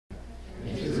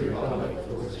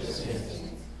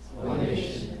one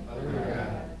nation, under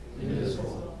God,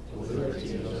 indivisible, with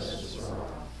liberty and justice for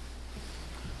all.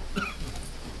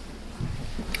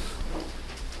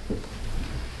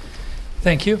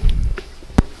 Thank you.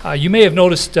 You may have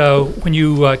noticed when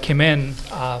you came in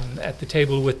at the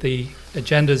table with the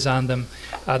agendas on them,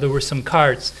 there were some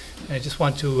cards. And I just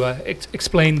want to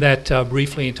explain that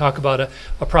briefly and talk about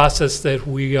a process that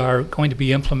we are going to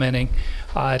be implementing,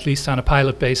 at least on a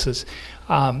pilot basis.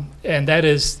 And that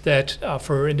is that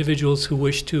for individuals who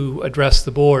wish to address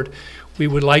the board, we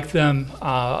would like them,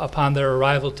 upon their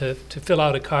arrival, to fill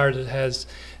out a card that has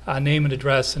name and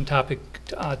address and topic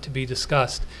to be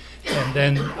discussed. And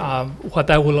then what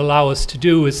that will allow us to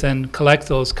do is then collect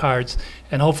those cards,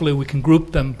 and hopefully we can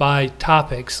group them by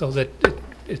topic so that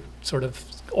it sort of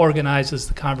organizes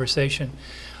the conversation.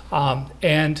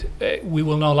 And we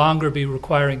will no longer be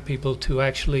requiring people to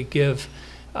actually give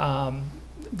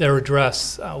their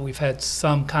address. We've had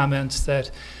some comments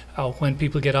that when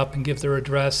people get up and give their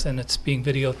address and it's being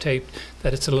videotaped,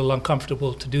 that it's a little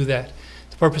uncomfortable to do that.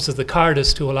 The purpose of the card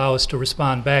is to allow us to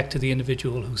respond back to the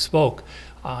individual who spoke.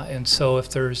 And so if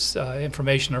there's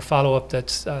information or follow-up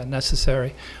that's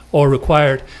necessary or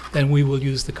required, then we will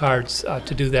use the cards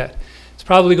to do that. It's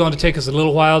probably going to take us a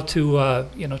little while to,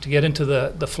 to get into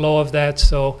the flow of that.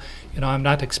 So, I'm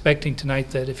not expecting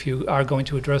tonight that if you are going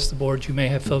to address the board, you may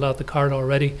have filled out the card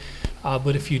already.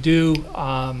 But if you do,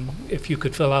 if you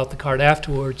could fill out the card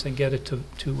afterwards and get it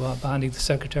to Bonnie, the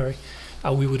secretary,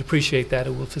 we would appreciate that.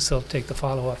 It will facilitate the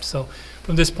follow-up. So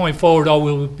from this point forward, all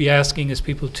we'll be asking is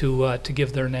people to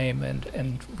give their name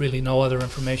and really no other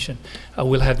information.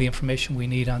 We'll have the information we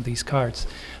need on these cards.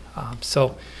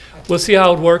 So we'll see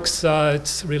how it works.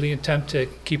 It's really an attempt to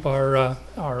keep our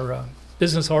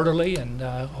business orderly, and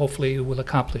hopefully we'll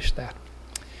accomplish that.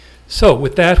 So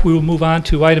with that, we will move on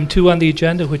to item 2 on the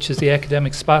agenda, which is the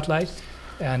academic spotlight.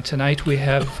 And tonight we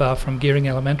have from Gearing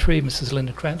Elementary, Mrs.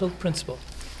 Linda Crandall, principal.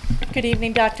 Good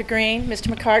evening, Dr. Green,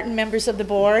 Mr. McCartan, members of the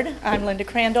board. I'm Linda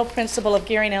Crandall, principal of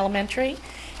Gearing Elementary.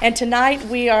 And tonight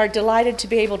we are delighted to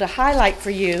be able to highlight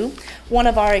for you one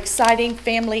of our exciting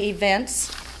family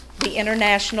events, the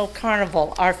International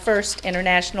Carnival, our first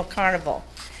International Carnival.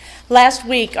 Last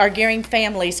week, our Gearing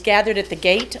families gathered at the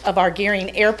gate of our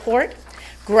Gearing Airport,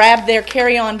 grabbed their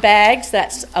carry-on bags,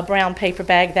 that's a brown paper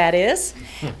bag that is,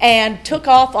 and took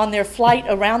off on their flight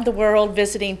around the world,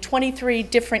 visiting 23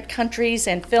 different countries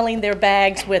and filling their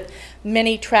bags with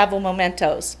many travel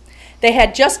mementos. They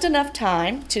had just enough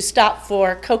time to stop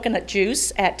for coconut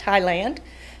juice at Thailand,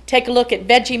 take a look at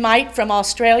Vegemite from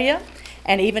Australia,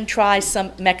 and even try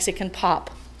some Mexican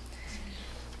pop.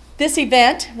 This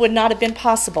event would not have been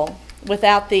possible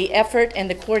without the effort and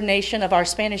the coordination of our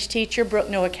Spanish teacher, Brooke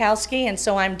Nowakowski, and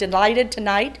so I'm delighted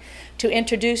tonight to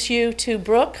introduce you to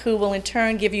Brooke, who will in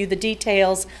turn give you the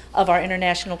details of our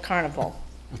International Carnival.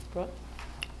 Brooke?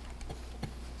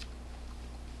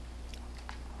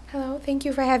 Hello, thank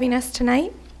you for having us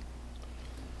tonight.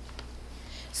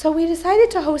 So we decided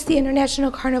to host the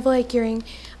International Carnival at Gearing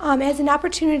as an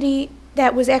opportunity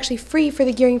that was actually free for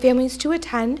the Gearing families to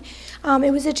attend.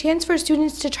 It was a chance for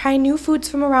students to try new foods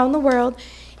from around the world,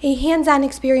 a hands-on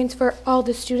experience for all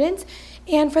the students,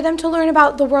 and for them to learn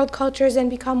about the world cultures and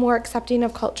become more accepting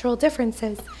of cultural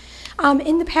differences.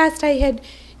 In the past, I had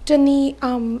done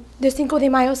the Cinco de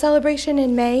Mayo celebration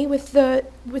in May with the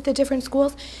different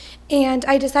schools, and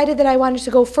I decided that I wanted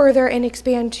to go further and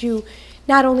expand to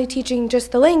not only teaching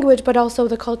just the language, but also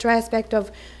the culture aspect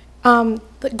of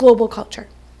the global culture.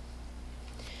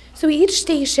 So each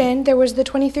station, there was the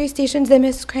 23 stations that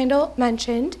Ms. Crandall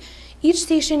mentioned. Each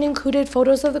station included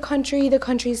photos of the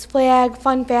country's flag,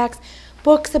 fun facts,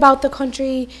 books about the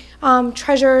country,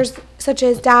 treasures such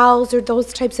as dolls or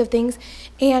those types of things,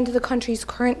 and the country's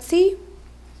currency.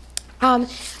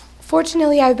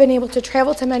 Fortunately, I've been able to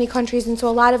travel to many countries, and so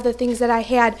a lot of the things that I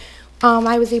had,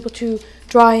 I was able to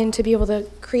draw in to be able to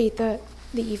create the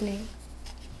evening.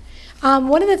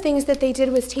 One of the things that they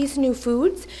did was taste new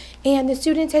foods, and the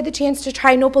students had the chance to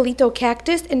try nopalito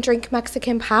cactus and drink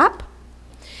Mexican pop.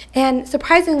 And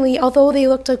surprisingly, although they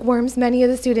looked like worms, many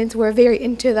of the students were very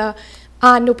into the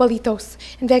nopalitos.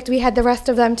 In fact, we had the rest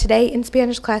of them today in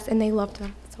Spanish class, and they loved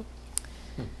them. So,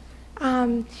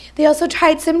 they also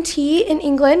tried some tea in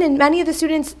England, and many of the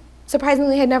students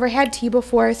surprisingly had never had tea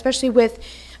before, especially with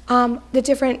the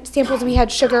different samples. We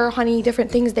had sugar, honey, different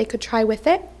things they could try with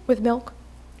it, with milk.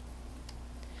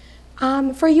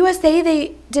 For USA,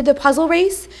 they did the puzzle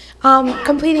race,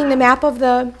 completing the map of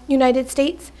the United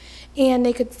States, and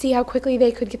they could see how quickly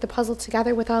they could get the puzzle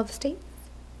together with all the states.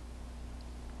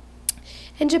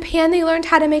 In Japan, they learned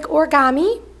how to make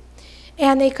origami,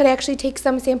 and they could actually take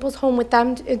some samples home with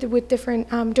them with different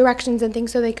directions and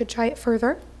things so they could try it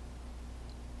further.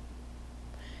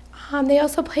 They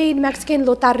also played Mexican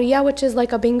loteria, which is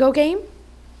like a bingo game.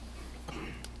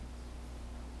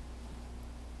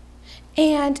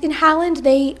 And in Holland,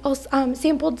 they also,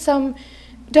 sampled some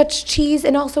Dutch cheese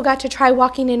and also got to try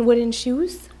walking in wooden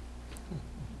shoes.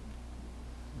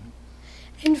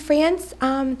 In France,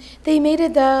 they made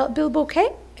it the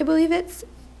bilboquet, I believe it's.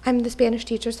 I'm the Spanish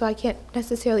teacher, so I can't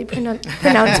necessarily pronounce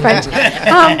French.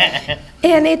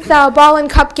 And it's a ball and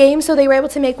cup game, so they were able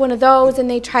to make one of those, and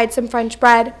they tried some French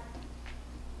bread.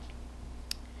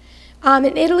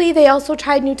 In Italy, they also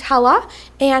tried Nutella,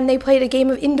 and they played a game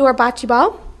of indoor bocce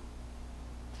ball.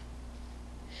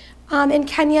 In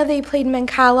Kenya, they played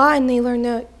Mancala, and they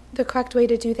learned the correct way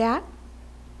to do that.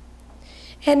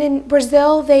 And in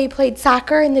Brazil, they played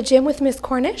soccer in the gym with Miss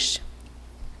Cornish.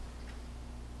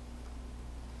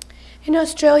 In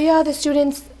Australia, the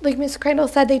students, like Ms. Crandall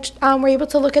said, they were able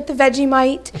to look at the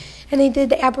Vegemite, and they did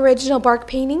the Aboriginal bark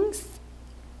paintings.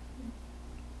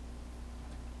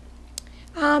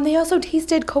 They also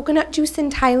tasted coconut juice in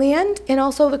Thailand and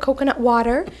also the coconut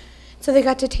water, so they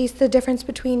got to taste the difference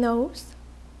between those.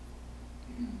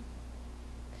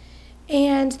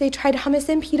 And they tried hummus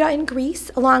and pita in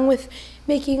Greece, along with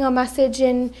making a message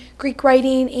in Greek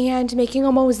writing and making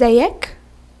a mosaic.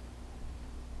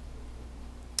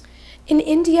 In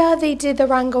India, they did the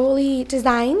Rangoli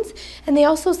designs, and they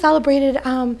also celebrated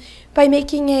by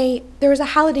making there was a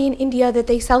holiday in India that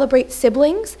they celebrate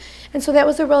siblings, and so that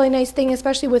was a really nice thing,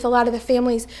 especially with a lot of the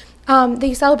families.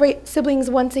 They celebrate siblings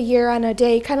once a year on a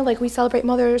day, kind of like we celebrate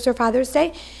Mother's or Father's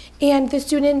Day, and the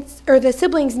students, or the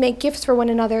siblings, make gifts for one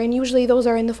another, and usually those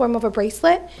are in the form of a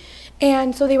bracelet,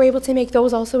 and so they were able to make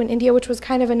those also in India, which was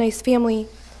kind of a nice family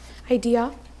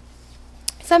idea.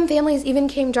 Some families even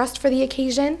came dressed for the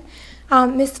occasion.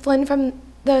 Miss Flynn, from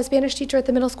the Spanish teacher at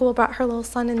the middle school, brought her little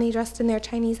son, and they dressed in their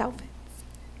Chinese outfits.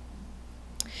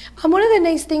 One of the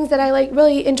nice things that I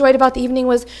really enjoyed about the evening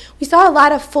was we saw a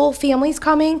lot of full families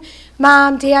coming,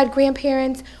 mom, dad,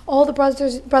 grandparents, all the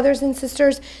brothers and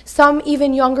sisters, some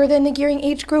even younger than the Gearing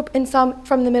age group, and some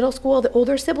from the middle school, the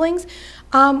older siblings,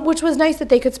 which was nice that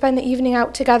they could spend the evening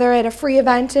out together at a free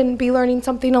event and be learning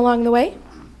something along the way.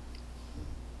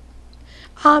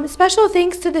 Special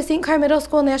thanks to the St. Clair Middle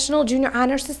School National Junior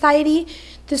Honor Society.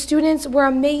 The students were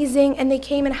amazing, and they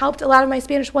came and helped. A lot of my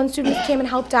Spanish 1 students came and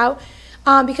helped out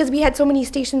because we had so many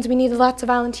stations, we needed lots of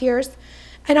volunteers.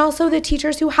 And also the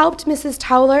teachers who helped, Mrs.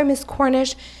 Towler, Miss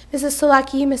Cornish, Mrs.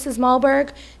 Selecki, Mrs. Malberg,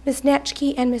 Miss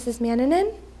Natchke, and Mrs.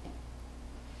 Mannanen.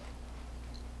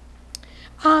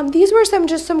 These were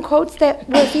just some quotes that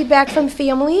were feedback from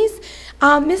families.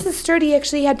 Mrs. Sturdy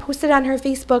actually had posted on her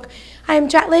Facebook, "I am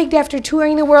jet-lagged after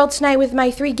touring the world tonight with my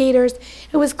 3 gators.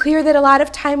 It was clear that a lot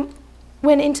of time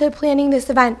went into planning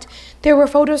this event. There were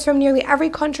photos from nearly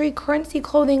every country, currency,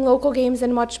 clothing, local games,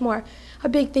 and much more. A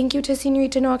big thank you to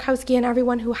Senorita Nowakowski and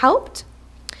everyone who helped."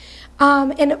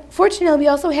 And fortunately, we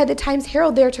also had the Times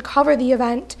Herald there to cover the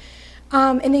event.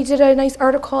 And they did a nice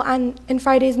article in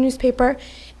Friday's newspaper.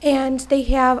 And they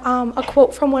have a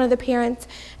quote from one of the parents.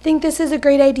 "I think this is a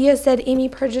great idea," said Amy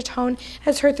Pergetone,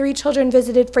 as her 3 children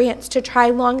visited France to try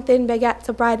long, thin baguettes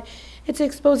of bread. "It's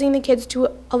exposing the kids to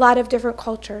a lot of different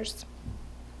cultures."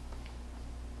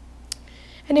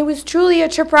 And it was truly a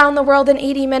trip around the world in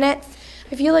 80 minutes.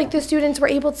 I feel like the students were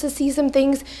able to see some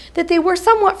things that they were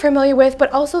somewhat familiar with,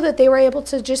 but also that they were able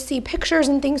to just see pictures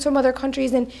and things from other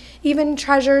countries and even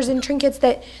treasures and trinkets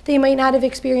that they might not have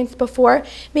experienced before,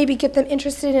 maybe get them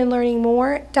interested in learning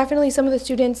more. Definitely some of the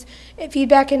students'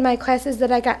 feedback in my classes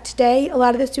that I got today, a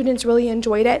lot of the students really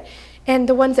enjoyed it, and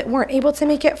the ones that weren't able to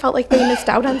make it felt like they missed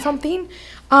out on something.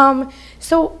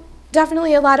 So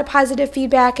definitely a lot of positive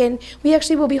feedback, and we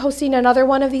actually will be hosting another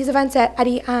one of these events at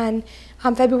Eddy on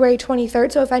February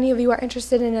 23rd, so if any of you are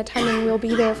interested in attending, we'll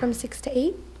be there from 6 to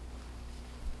 8.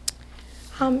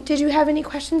 Did you have any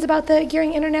questions about the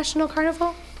Gearing International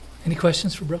Carnival? Any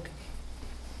questions for Brooke?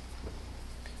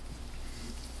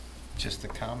 Just a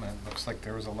comment. Looks like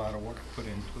there was a lot of work put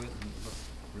into it, and it looked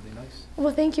really nice.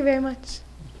 Well, thank you very much.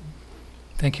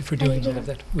 Thank you for doing all of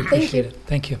that. We Thank appreciate you. it.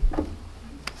 Thank you.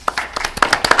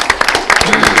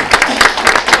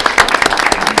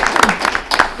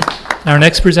 Our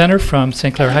next presenter from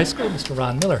St. Clair High School, Mr.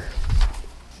 Ron Miller.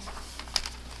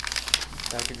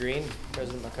 Dr. Green,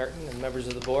 President McCartan, and members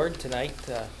of the board tonight.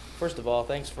 First of all,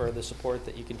 thanks for the support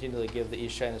that you continually give the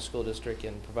East China School District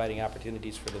in providing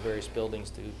opportunities for the various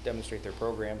buildings to demonstrate their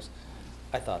programs.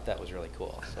 I thought that was really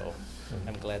cool, so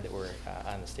I'm glad that we're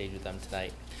on the stage with them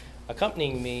tonight.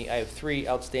 Accompanying me, I have three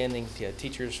outstanding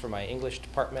teachers from my English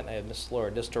department. I have Miss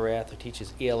Laura Distorath, who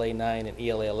teaches ELA 9 and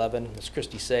ELA 11, Miss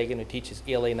Christy Sagan, who teaches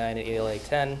ELA 9 and ELA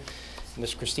 10,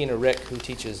 Miss Christina Rick, who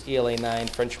teaches ELA 9,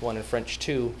 French 1, and French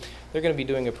 2. They're going to be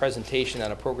doing a presentation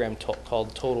on a program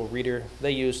called Total Reader.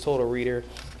 They use Total Reader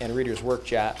and Reader's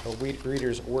Workshop,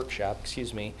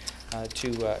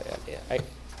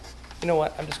 you know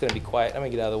what? I'm just going to be quiet. I'm going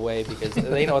to get out of the way because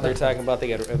they know what they're talking about. They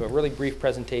got a really brief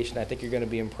presentation. I think you're going to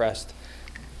be impressed.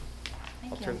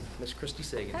 I'll turn to Ms. Christy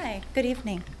Sagan. Hi, good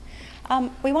evening.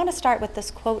 We want to start with this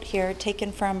quote here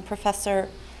taken from Professor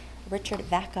Richard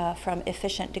Vaca from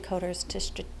Efficient Decoders to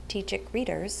Strategic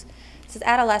Readers. It says,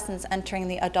 adolescents entering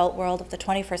the adult world of the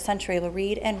 21st century will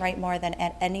read and write more than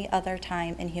at any other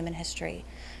time in human history.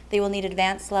 They will need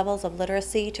advanced levels of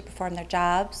literacy to perform their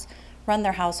jobs, run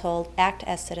their household, act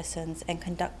as citizens, and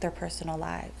conduct their personal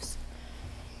lives.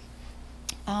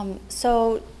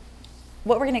 So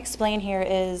what we're going to explain here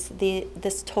is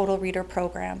this Total Reader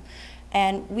program.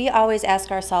 And we always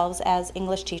ask ourselves as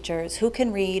English teachers, who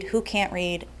can read, who can't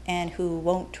read, and who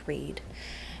won't read.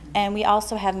 And we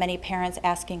also have many parents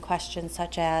asking questions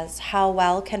such as, how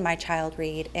well can my child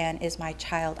read, and is my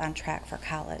child on track for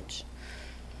college?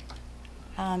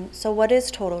 So what is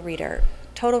Total Reader?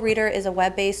 Total Reader is a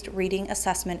web-based reading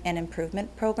assessment and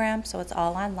improvement program, so it's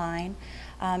all online.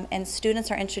 And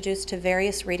students are introduced to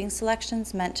various reading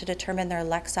selections meant to determine their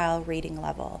Lexile reading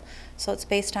level. So it's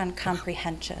based on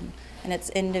comprehension, and it's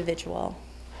individual.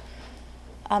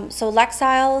 So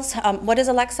Lexiles, what is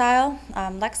a Lexile?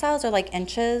 Lexiles are like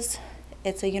inches.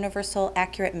 It's a universal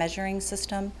accurate measuring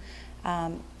system.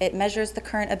 It measures the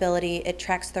current ability, it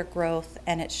tracks their growth,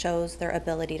 and it shows their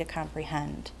ability to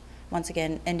comprehend. Once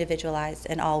again, individualized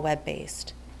and all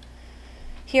web-based.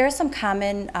 Here are some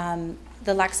common,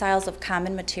 the Lexiles of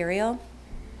common material.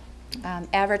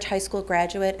 Average high school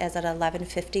graduate is at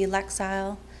 1150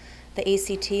 Lexile. The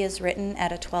ACT is written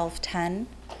at a 1210.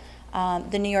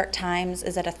 The New York Times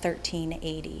is at a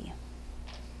 1380.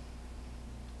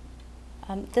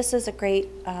 This is a great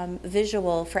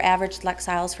visual for average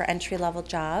Lexiles for entry-level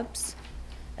jobs.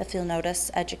 If you'll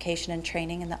notice, education and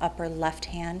training in the upper left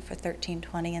hand for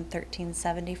 1320 and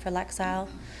 1370 for Lexile.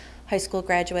 High school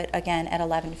graduate, again, at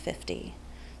 1150.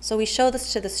 So we show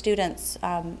this to the students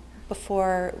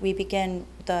before we begin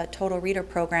the Total Reader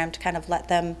program to kind of let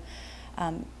them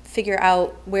figure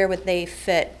out where would they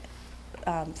fit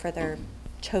for their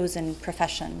chosen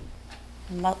profession.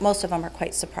 Most of them are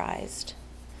quite surprised.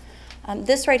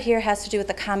 This right here has to do with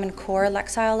the Common Core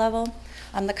Lexile level.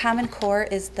 The Common Core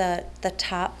is the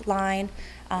top line,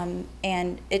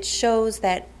 and it shows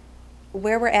that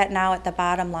where we're at now at the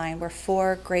bottom line, we're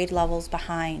 4 grade levels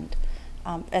behind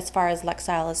as far as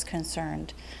Lexile is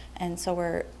concerned. And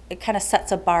so it kind of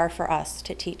sets a bar for us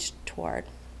to teach toward.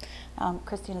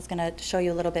 Christina's going to show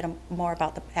you a little bit more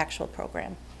about the actual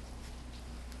program.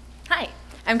 Hi,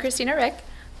 I'm Christina Rick.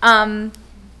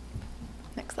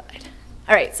 Next slide.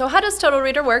 All right, so how does Total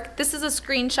Reader work? This is a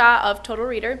screenshot of Total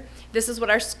Reader. This is what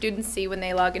our students see when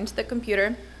they log into the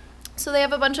computer. So they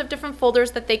have a bunch of different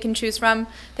folders that they can choose from.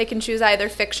 They can choose either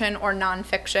fiction or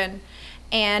nonfiction,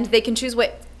 and they can choose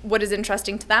what is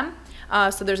interesting to them.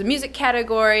 So there's a music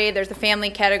category, there's a family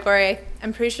category.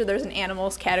 I'm pretty sure there's an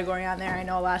animals category on there. I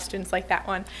know a lot of students like that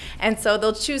one. And so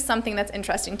they'll choose something that's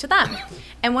interesting to them.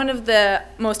 And one of the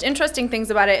most interesting things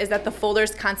about it is that the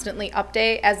folders constantly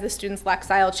update as the student's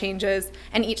Lexile changes,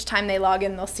 and each time they log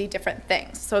in, they'll see different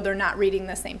things. So they're not reading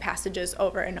the same passages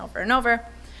over and over and over.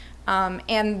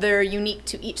 And they're unique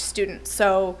to each student.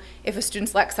 So if a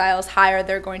student's Lexile is higher,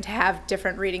 they're going to have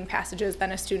different reading passages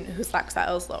than a student whose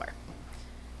Lexile is lower.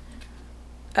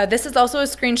 This is also a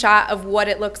screenshot of what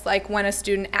it looks like when a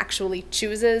student actually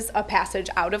chooses a passage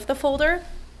out of the folder.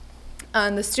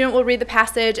 The student will read the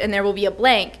passage, and there will be a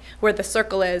blank where the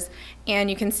circle is, and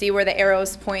you can see where the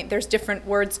arrows point. There's different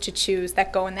words to choose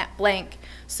that go in that blank,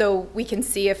 so we can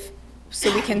see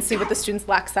what the student's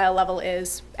Lexile level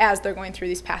is as they're going through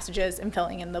these passages and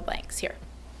filling in the blanks here.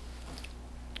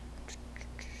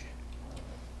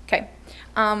 Okay.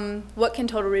 What can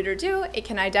Total Reader do? It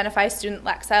can identify student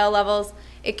Lexile levels.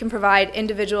 It can provide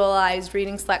individualized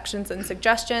reading selections and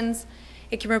suggestions.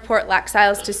 It can report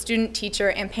Lexiles to student,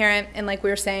 teacher, and parent. And like we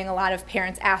were saying, a lot of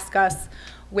parents ask us,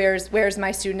 where's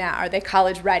my student at? Are they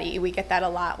college ready? We get that a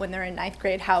lot when they're in 9th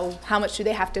grade. How much do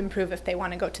they have to improve if they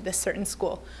want to go to this certain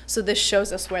school? So this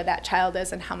shows us where that child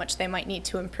is and how much they might need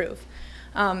to improve.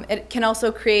 It can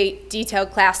also create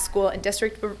detailed class, school, and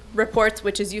district reports,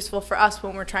 which is useful for us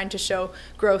when we're trying to show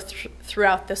growth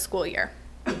throughout the school year.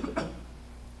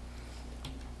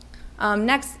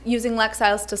 Next, using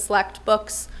Lexiles to select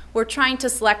books. we're trying to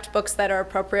select books that are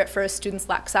appropriate for a student's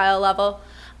Lexile level.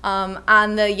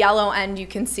 On the yellow end, you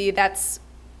can see that's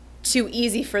too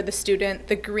easy for the student.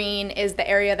 The green is the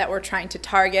area that we're trying to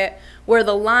target. Where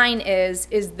the line is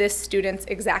this student's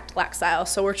exact Lexile.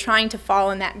 So we're trying to fall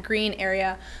in that green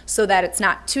area so that it's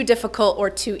not too difficult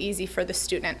or too easy for the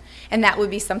student. And that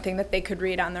would be something that they could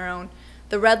read on their own.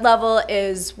 The red level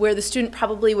is where the student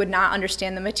probably would not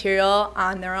understand the material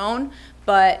on their own,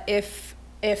 but if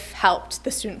helped, the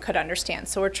student could understand.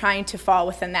 So we're trying to fall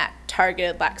within that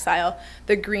targeted Lexile,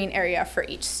 the green area for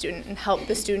each student, and help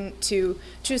the student to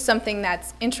choose something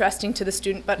that's interesting to the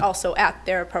student, but also at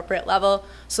their appropriate level,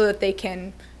 so that they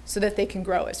can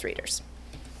grow as readers.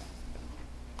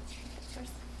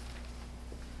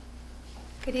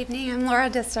 Good evening, I'm Laura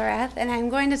Distelrath, and I'm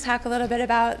going to talk a little bit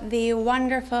about the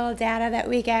wonderful data that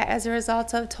we get as a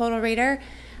result of Total Reader.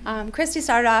 Christy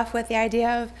started off with the idea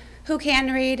of who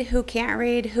can read, who can't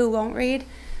read, who won't read.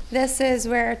 This is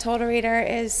where Total Reader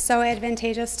is so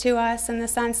advantageous to us in the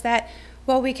sense that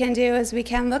what we can do is we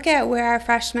can look at where our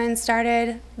freshmen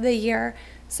started the year.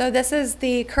 So this is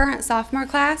the current sophomore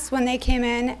class when they came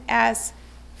in as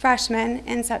freshmen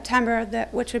in September,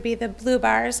 which would be the blue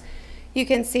bars. You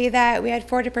can see that we had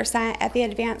 40% at the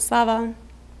advanced level.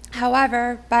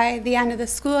 However, by the end of the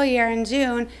school year in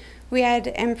June, we had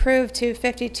improved to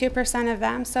 52% of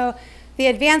them. So the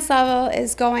advanced level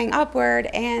is going upward,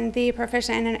 and the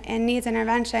proficient in needs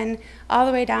intervention all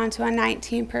the way down to a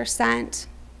 19%.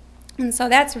 And so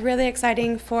that's really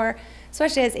exciting for,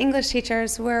 especially as English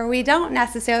teachers, where we don't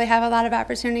necessarily have a lot of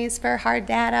opportunities for hard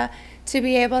data, to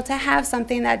be able to have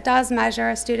something that does measure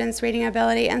a student's reading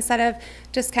ability instead of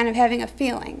just kind of having a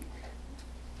feeling.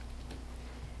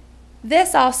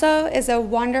 This also is a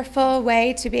wonderful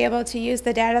way to be able to use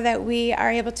the data that we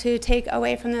are able to take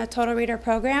away from the Total Reader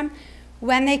program.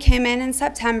 When they came in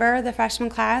September, the freshman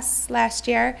class last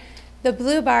year, the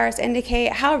blue bars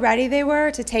indicate how ready they were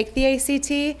to take the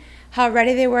ACT, how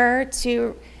ready they were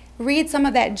to read some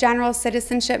of that general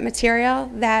citizenship material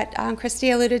that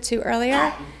Christy alluded to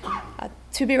earlier,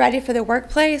 to be ready for the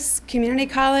workplace, community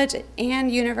college, and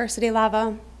university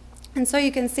level. And so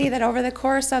you can see that over the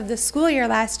course of the school year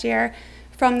last year,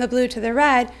 from the blue to the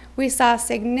red, we saw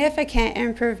significant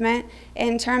improvement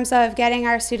in terms of getting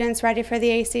our students ready for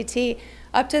the ACT.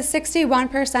 Up to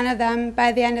 61% of them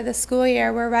by the end of the school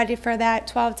year were ready for that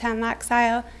 1210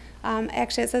 Lexile.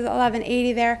 Actually, it says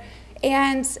 1180 there.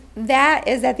 And that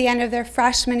is at the end of their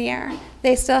freshman year.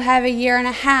 They still have a year and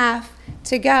a half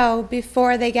to go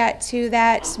before they get to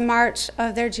that March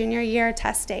of their junior year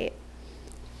test date.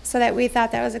 So that we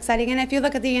thought that was exciting. And if you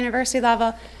look at the university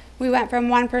level, we went from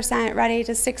 1% ready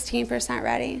to 16%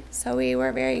 ready. So we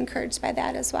were very encouraged by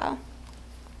that as well.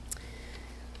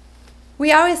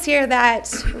 We always hear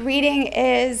that reading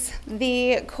is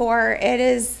the core.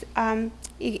 It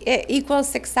equals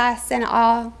success in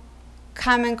all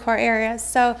common core areas.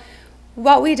 So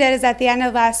what we did is at the end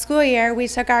of last school year, we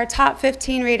took our top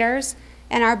 15 readers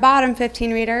and our bottom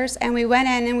 15 readers, and we went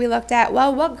in and we looked at,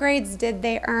 well, what grades did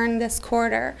they earn this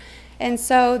quarter? And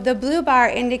so the blue bar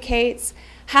indicates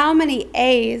how many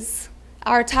A's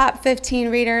our top 15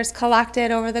 readers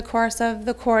collected over the course of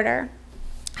the quarter.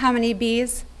 How many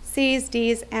B's, C's,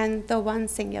 D's, and the one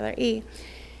singular E.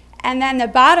 And then the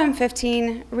bottom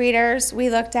 15 readers, we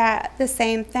looked at the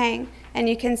same thing. And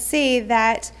you can see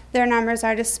that their numbers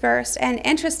are dispersed. And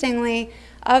interestingly,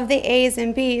 of the A's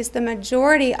and B's, the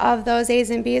majority of those A's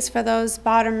and B's for those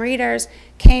bottom readers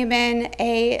came in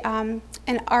an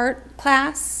art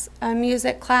class, a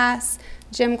music class,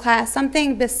 gym class,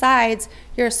 something besides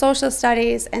your social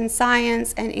studies and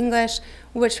science and English,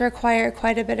 which require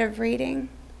quite a bit of reading.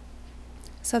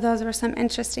 So those were some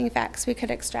interesting facts we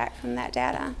could extract from that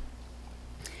data.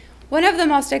 One of the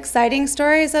most exciting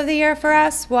stories of the year for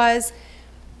us was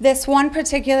this one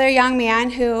particular young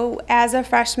man who, as a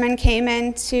freshman, came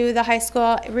into the high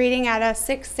school reading at a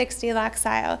 660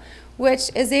 Lexile, which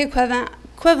is the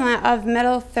equivalent of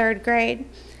middle third grade.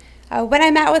 When I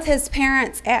met with his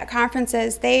parents at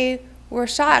conferences, they were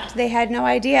shocked. They had no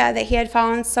idea that he had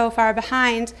fallen so far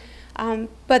behind,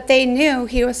 but they knew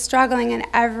he was struggling in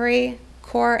every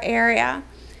core area.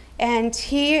 And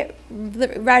he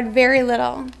read very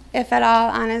little, if at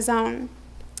all, on his own.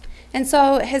 And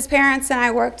so his parents and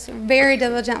I worked very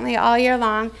diligently all year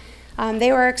long.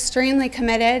 They were extremely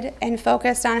committed and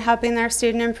focused on helping their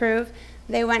student improve.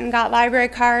 They went and got library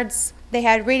cards. They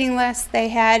had reading lists. They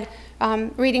had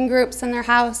reading groups in their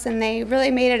house, and they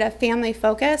really made it a family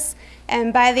focus.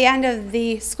 And by the end of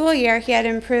the school year, he had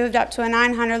improved up to a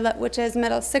 900, which is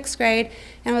middle sixth grade,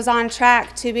 and was on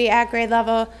track to be at grade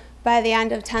level by the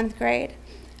end of 10th grade.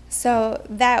 So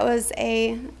that was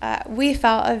we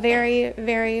felt a very,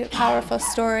 very powerful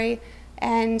story,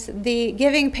 and the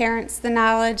giving parents the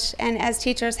knowledge, and as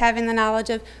teachers having the knowledge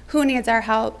of who needs our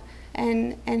help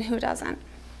and who doesn't.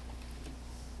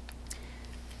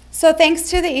 So thanks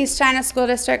to the East China School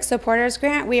District Supporters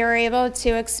Grant, we were able to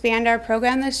expand our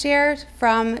program this year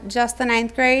from just the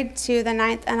 9th grade to the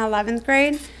 9th and 11th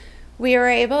grade. We were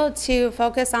able to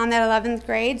focus on that 11th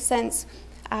grade since,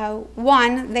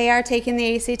 one, they are taking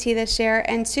the ACT this year,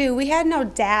 and two, we had no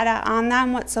data on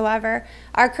them whatsoever.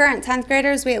 Our current 10th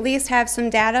graders, we at least have some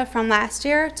data from last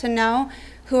year to know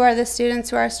who are the students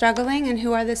who are struggling and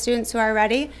who are the students who are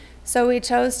ready. So we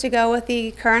chose to go with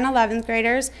the current 11th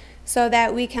graders so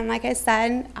that we can, like I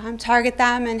said, target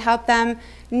them and help them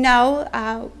know,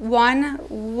 one,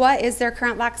 what is their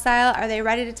current Lexile? Are they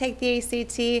ready to take the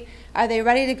ACT? Are they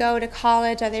ready to go to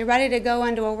college? Are they ready to go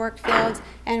into a work field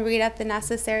and read at the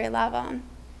necessary level?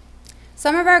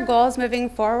 Some of our goals moving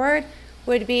forward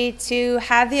would be to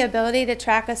have the ability to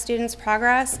track a student's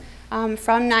progress from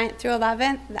 9th through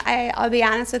 11th. I'll be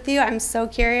honest with you, I'm so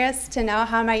curious to know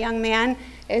how my young man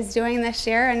is doing this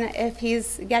year and if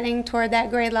he's getting toward that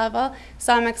grade level.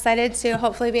 So I'm excited to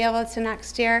hopefully be able to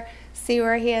next year see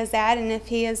where he is at and if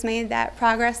he has made that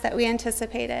progress that we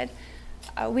anticipated.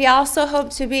 We also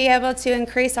hope to be able to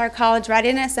increase our college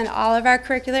readiness in all of our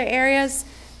curricular areas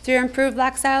through improved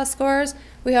Lexile scores.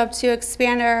 We hope to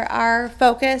expand our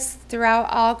focus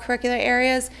throughout all curricular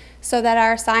areas so that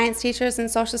our science teachers and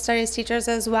social studies teachers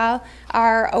as well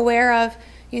are aware of,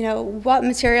 what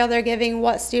material they're giving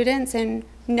what students, and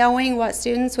knowing what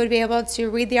students would be able to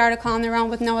read the article on their own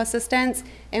with no assistance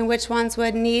and which ones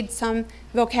would need some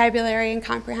vocabulary and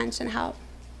comprehension help.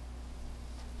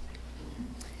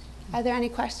 Are there any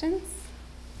questions?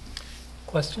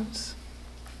 Questions?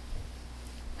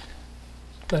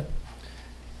 Good.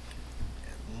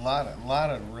 A lot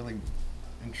of really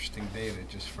interesting data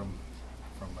just from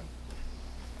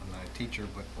I'm not a teacher,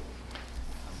 but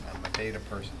I'm a data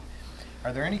person.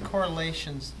 Are there any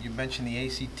correlations? You mentioned the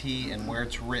ACT and where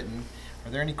it's written. Are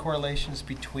there any correlations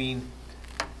between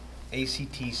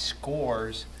ACT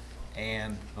scores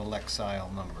and the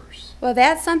Lexile numbers? Well,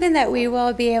 that's something that we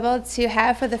will be able to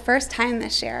have for the first time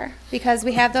this year because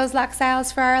we have those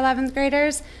Lexiles for our 11th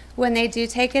graders. When they do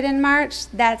take it in March,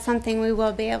 that's something we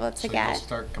will be able to get. So you'll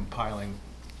start compiling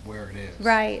where it is.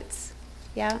 Right.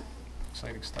 Yeah.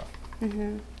 Exciting stuff.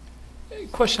 Mm-hmm.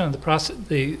 Question on the process,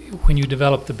 when you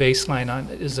develop the baseline,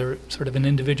 is there sort of an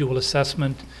individual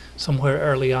assessment somewhere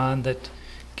early on that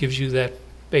gives you that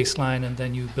baseline and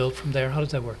then you build from there? How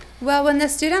does that work? Well, when the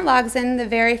student logs in the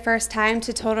very first time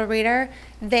to Total Reader,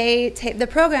 the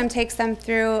program takes them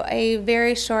through a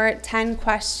very short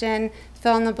 10-question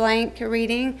fill-in-the-blank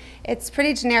reading. It's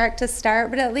pretty generic to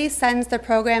start, but at least sends the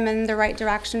program in the right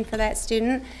direction for that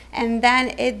student. And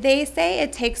then they say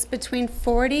it takes between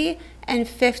 40 and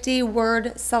 50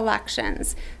 word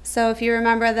selections. So if you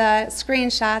remember the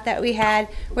screenshot that we had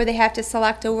where they have to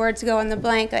select a word to go in the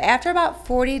blank, after about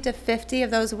 40 to 50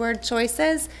 of those word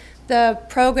choices, the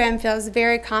program feels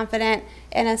very confident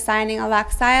in assigning a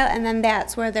Lexile, and then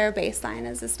that's where their baseline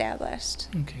is established.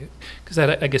 Okay, because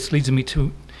that I guess leads me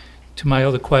to my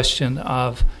other question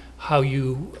of how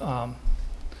you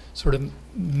sort of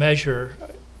measure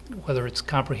whether it's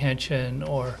comprehension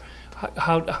or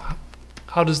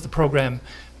how does the program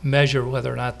measure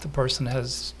whether or not the person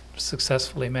has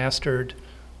successfully mastered,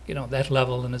 that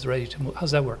level and is ready to move?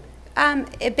 How's that work?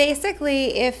 It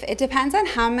basically, it depends on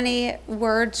how many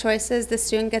word choices the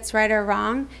student gets right or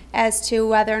wrong as to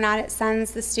whether or not it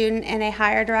sends the student in a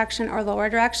higher direction or lower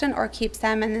direction or keeps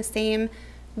them in the same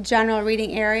general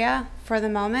reading area for the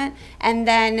moment. And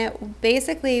then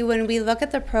basically when we look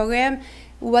at the program,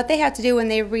 what they have to do when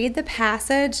they read the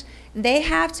passage, they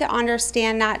have to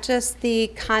understand not just the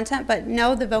content, but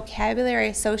know the vocabulary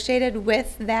associated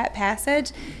with that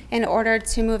passage in order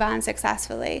to move on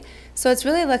successfully. So it's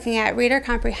really looking at reader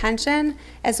comprehension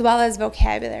as well as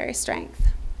vocabulary strength.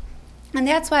 And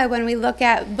that's why when we look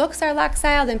at books are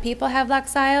Lexiled and people have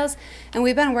Lexiles, and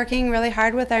we've been working really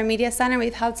hard with our media center.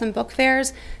 We've held some book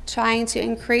fairs trying to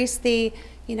increase the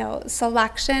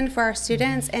selection for our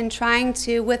students and trying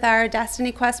to, with our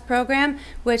Destiny Quest program,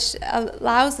 which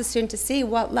allows the student to see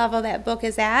what level that book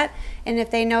is at, and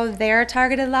if they know their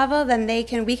targeted level, then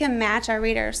we can match our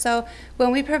readers. So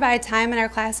when we provide time in our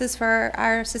classes for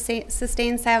our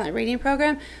Sustained Silent Reading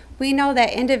program, we know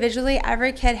that individually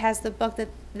every kid has the book that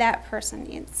that person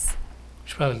needs.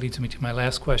 Which probably leads me to my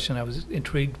last question. I was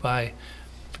intrigued by, I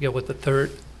forget what the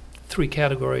three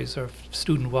categories of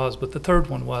student was, but the third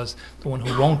one was the one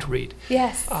who won't read.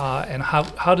 Yes. And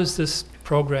how does this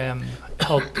program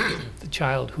help the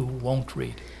child who won't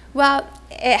read? Well,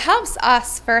 it helps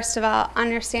us, first of all,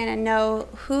 understand and know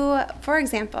who, for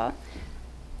example,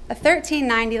 a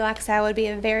 1390 Lexile would be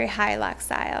a very high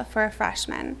Lexile for a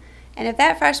freshman. And if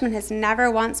that freshman has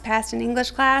never once passed an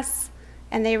English class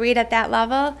and they read at that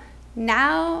level,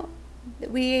 now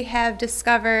we have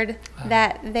discovered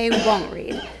that they won't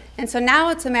read. And so now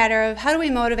it's a matter of how do we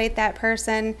motivate that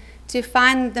person to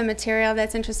find the material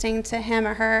that's interesting to him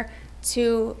or her,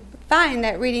 to find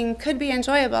that reading could be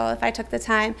enjoyable if I took the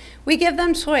time. We give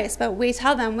them choice, but we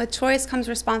tell them with choice comes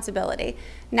responsibility.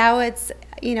 Now it's,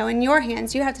 you know, in your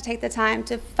hands. You have to take the time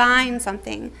to find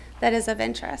something that is of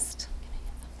interest.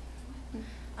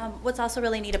 What's also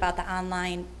really neat about the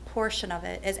online portion of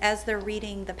it is as they're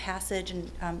reading the passage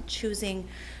and choosing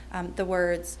the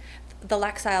words, the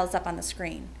Lexile is up on the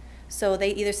screen. So they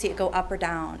either see it go up or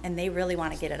down, and they really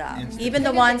want to get it up. Even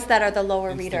the ones that are the lower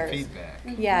Instant readers. feedback.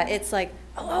 Yeah, it's like,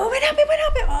 oh, it went up, it went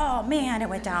up, oh man, it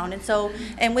went down. And so,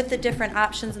 and with the different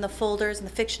options in the folders and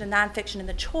the fiction and nonfiction and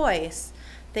the choice,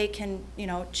 they can, you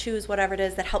know, choose whatever it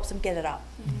is that helps them get it up.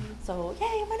 So, yay,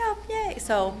 it went up, yay.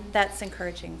 So that's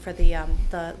encouraging for the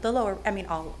lower, I mean,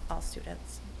 all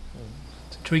students.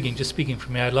 It's intriguing. Just speaking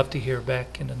for me, I'd love to hear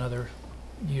back in another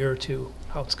year or two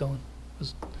how it's going. It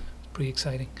was pretty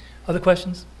exciting. Other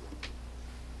questions?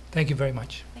 Thank you very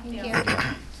much. Thank you.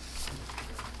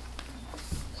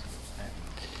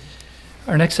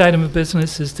 Our next item of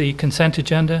business is the consent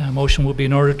agenda. A motion will be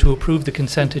in order to approve the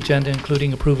consent agenda,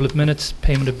 including approval of minutes,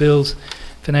 payment of bills,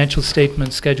 financial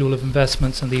statements, schedule of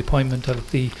investments, and the appointment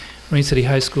of the Marine City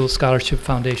High School Scholarship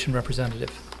Foundation representative.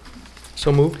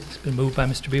 So moved. It's been moved by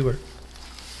Mr. Bewer,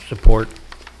 Support.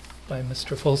 by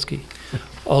Mr. Folsky.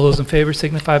 All those in favor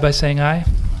signify by saying aye.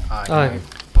 Aye.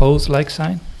 Opposed, like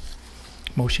sign.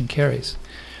 Motion carries.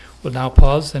 We'll now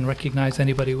pause and recognize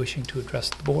anybody wishing to address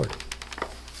the board.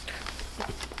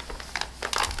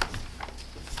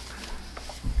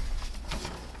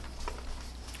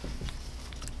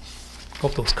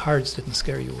 Hope those cards didn't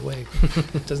scare you away.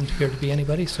 It doesn't appear to be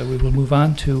anybody, so we will move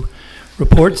on to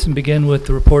reports and begin with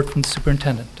the report from the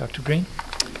superintendent. Dr. Green?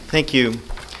 Thank you.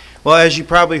 Well, as you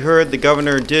probably heard, the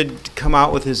governor did come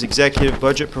out with his executive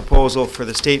budget proposal for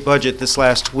the state budget this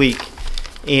last week.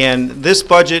 And this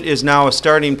budget is now a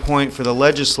starting point for the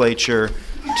legislature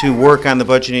to work on the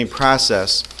budgeting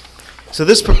process. So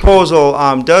this proposal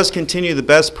does continue the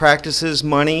best practices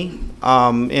money,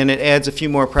 and it adds a few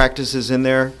more practices in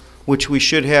there, which we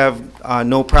should have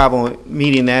no problem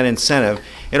meeting that incentive.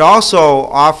 It also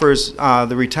offers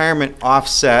the retirement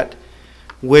offset,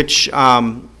 which is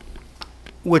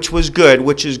good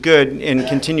and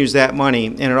continues that money,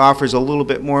 and it offers a little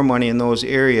bit more money in those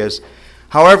areas.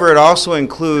 However, it also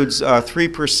includes a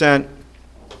 3%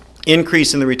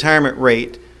 increase in the retirement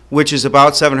rate, which is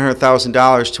about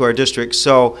 $700,000 to our district.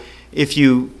 So if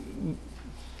you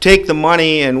take the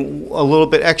money and a little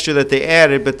bit extra that they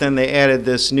added, but then they added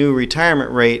this new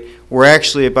retirement rate, we're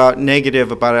actually about negative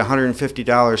about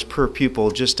 $150 per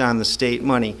pupil just on the state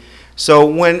money. So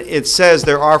when it says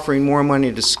they're offering more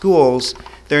money to schools,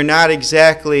 they're not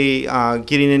exactly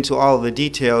getting into all of the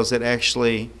details that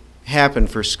actually happen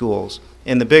for schools.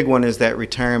 And the big one is that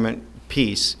retirement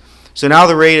piece. So now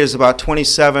the rate is about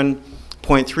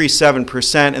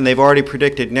 27.37%, and they've already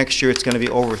predicted next year it's going to be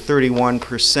over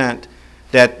 31%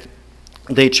 that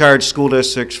they charge school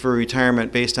districts for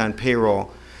retirement based on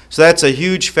payroll. So that's a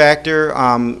huge factor.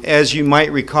 As you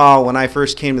might recall, when I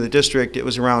first came to the district, it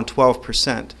was around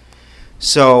 12%.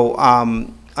 So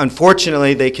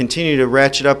unfortunately, they continue to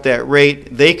ratchet up that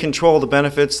rate. They control the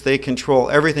benefits. They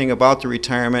control everything about the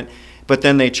retirement, but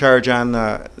then they charge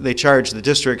the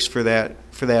districts for that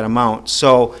amount.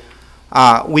 So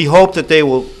we hope that they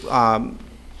will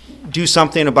do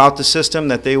something about the system,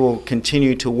 that they will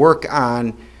continue to work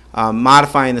on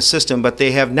modifying the system, but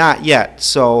they have not yet.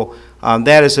 So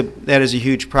that is a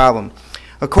huge problem.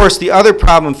 Of course, the other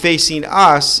problem facing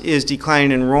us is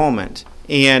declining enrollment.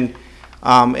 And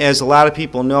as a lot of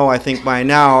people know, I think by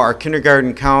now, our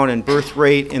kindergarten count and birth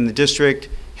rate in the district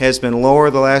has been lower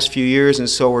the last few years, and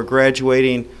so we're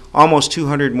graduating almost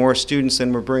 200 more students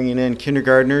than we're bringing in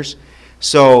kindergartners.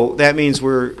 So that means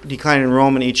we're declining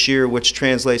enrollment each year, which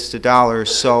translates to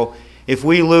dollars. So if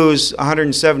we lose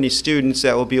 170 students,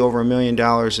 that will be over $1 million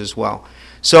as well.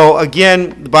 So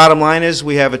again, the bottom line is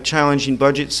we have a challenging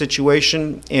budget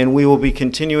situation, and we will be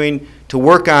continuing to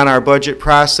work on our budget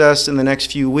process in the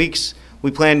next few weeks. We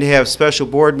plan to have special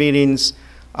board meetings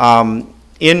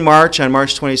in March, on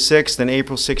March 26th and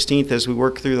April 16th, as we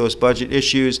work through those budget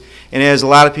issues. And as a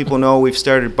lot of people know, we've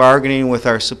started bargaining with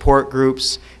our support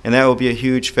groups, and that will be a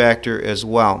huge factor as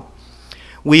well.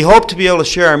 We hope to be able to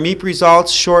share our MEP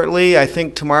results shortly. I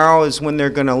think tomorrow is when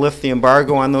they're going to lift the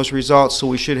embargo on those results, so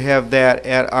we should have that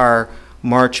at our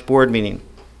March board meeting.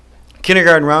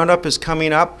 Kindergarten Roundup is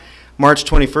coming up March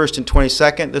 21st and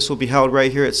 22nd. This will be held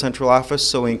right here at Central Office,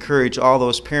 so we encourage all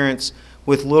those parents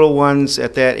with little ones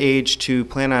at that age to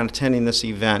plan on attending this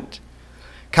event.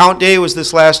 Count Day was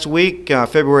this last week,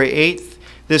 February 8th.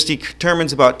 This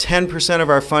determines about 10% of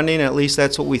our funding, at least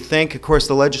that's what we think. Of course,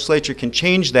 the legislature can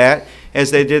change that,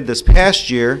 as they did this past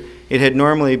year. It had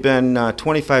normally been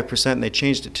 25%, and they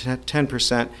changed it to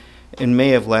 10% in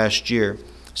May of last year.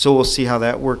 So we'll see how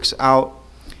that works out.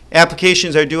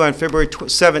 Applications are due on February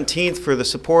 17th for the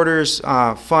Supporters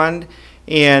Fund.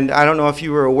 And I don't know if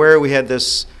you were aware, we had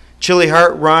this Chili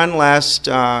Heart Run last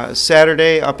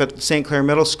Saturday up at St. Clair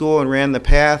Middle School and ran the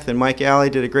path, and Mike Alley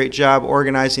did a great job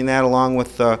organizing that along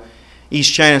with the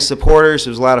East China supporters.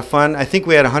 It was a lot of fun. I think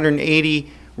we had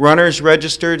 180 runners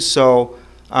registered, so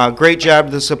great job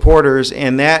to the supporters,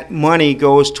 and that money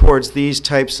goes towards these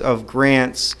types of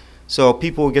grants, so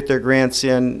people will get their grants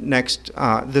in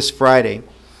this Friday.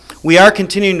 We are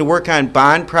continuing to work on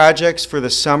bond projects for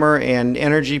the summer and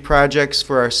energy projects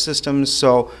for our systems,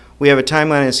 so we have a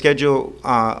timeline and schedule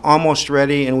almost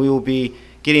ready, and we will be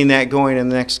getting that going in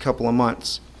the next couple of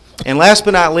months. And last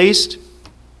but not least,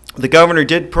 the governor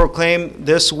did proclaim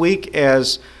this week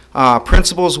as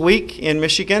Principals Week in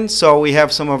Michigan, so we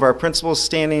have some of our principals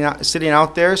sitting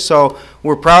out there. So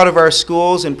we're proud of our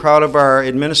schools and proud of our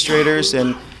administrators,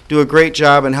 and do a great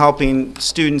job in helping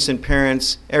students and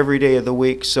parents every day of the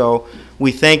week. So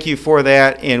we thank you for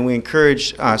that, and we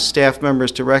encourage staff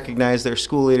members to recognize their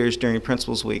school leaders during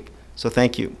Principals Week. So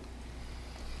thank you.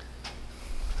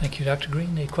 Thank you, Dr. Green.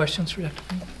 Any questions for Dr.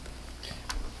 Green?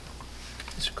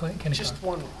 Mr. Clay? Just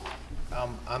one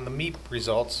on the MEP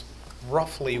results.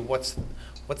 Roughly, what's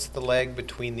the lag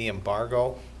between the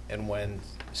embargo and when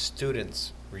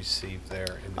students receive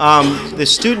their? The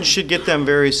students should get them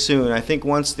very soon. I think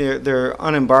once they're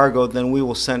unembargoed, then we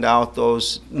will send out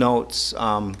those notes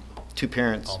to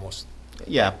parents. Almost.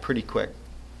 Yeah, pretty quick.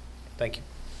 Thank you.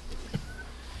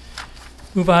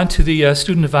 Move on to the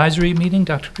Student Advisory Meeting.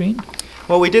 Dr. Green?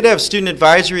 Well, we did have student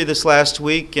advisory this last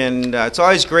week, and it's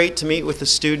always great to meet with the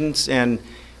students and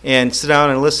sit down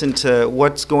and listen to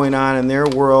what's going on in their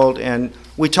world. And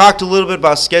we talked a little bit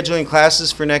about scheduling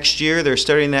classes for next year. They're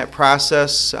starting that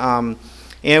process. And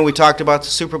we talked about the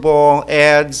Super Bowl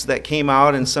ads that came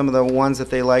out and some of the ones that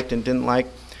they liked and didn't like.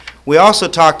 We also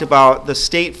talked about the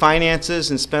state finances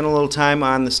and spent a little time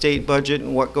on the state budget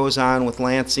and what goes on with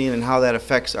Lansing and how that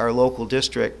affects our local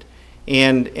district.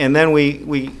 And then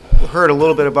we heard a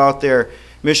little bit about their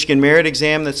Michigan Merit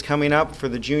Exam that's coming up for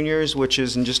the juniors, which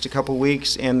is in just a couple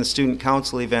weeks, and the student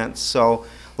council events. So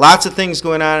lots of things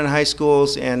going on in high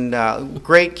schools, and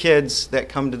great kids that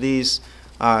come to these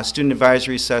student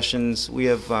advisory sessions. We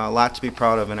have a lot to be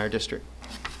proud of in our district.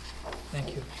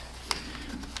 Thank you.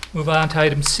 Move on to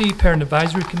item C, Parent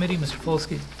Advisory Committee. Mr.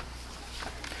 Folsky.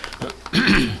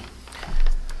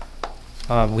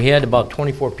 We had about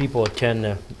 24 people attend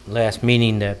the last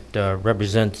meeting that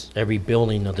represents every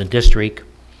building of the district.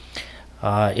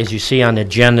 As you see on the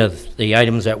agenda, the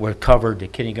items that were covered, the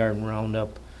kindergarten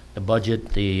roundup, the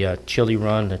budget, the chili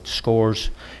run, the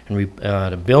scores, and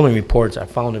the building reports, I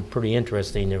found it pretty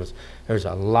interesting. There's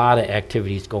a lot of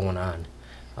activities going on.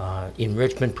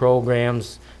 Enrichment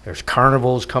programs, there's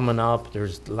carnivals coming up,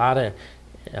 there's a lot of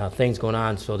things going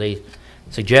on. So they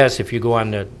suggest if you go on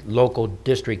the local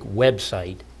district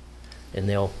website, and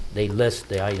they list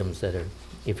the items that are,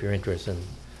 if you're interested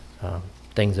in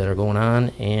things that are going on.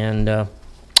 And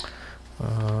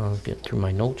get through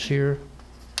my notes here.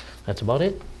 That's about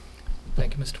it.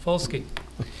 Thank you, Mr. Folsky.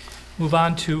 Move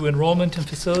on to enrollment and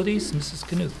facilities. Mrs.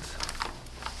 Knuth.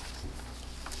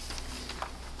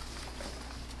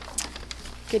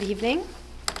 Good evening.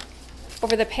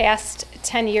 Over the past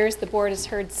 10 years, the board has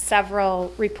heard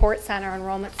several reports on our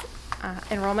enrollment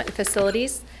and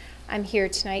facilities. I'm here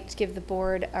tonight to give the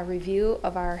board a review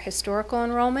of our historical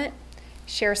enrollment,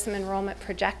 share some enrollment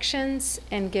projections,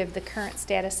 and give the current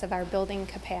status of our building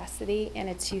capacity and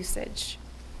its usage.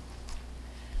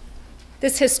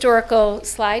 This historical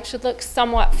slide should look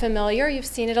somewhat familiar. You've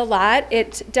seen it a lot.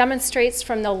 It demonstrates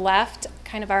from the left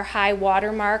kind of our high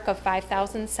water mark of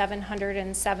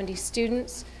 5,770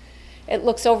 students. It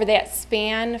looks over that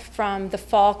span from the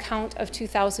fall count of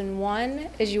 2001.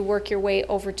 As you work your way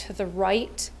over to the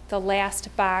right, the last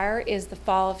bar is the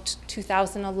fall of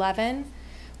 2011,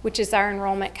 which is our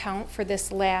enrollment count for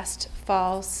this last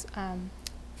fall's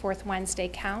fourth Wednesday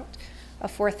count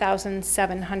of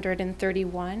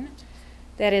 4,731.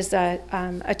 That is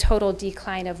a total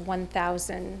decline of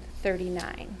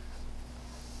 1,039.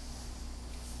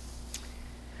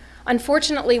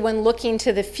 Unfortunately, when looking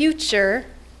to the future,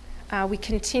 we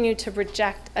continue to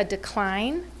project a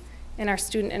decline in our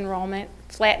student enrollment,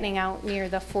 flattening out near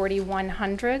the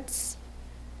 4,100s.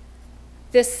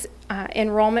 This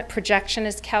enrollment projection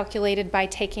is calculated by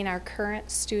taking our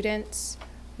current students,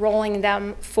 rolling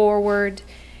them forward,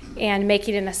 and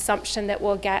making an assumption that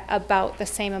we'll get about the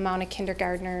same amount of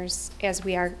kindergartners as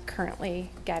we are currently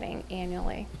getting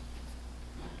annually.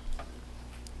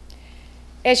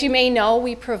 As you may know,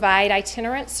 we provide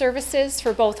itinerant services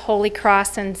for both Holy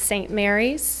Cross and St.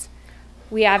 Mary's.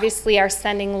 We obviously are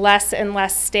sending less and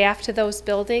less staff to those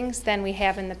buildings than we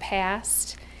have in the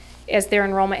past, as their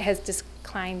enrollment has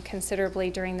declined considerably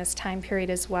during this time period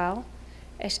as well.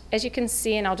 As you can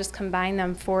see, and I'll just combine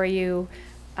them for you,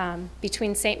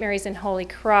 between St. Mary's and Holy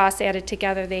Cross added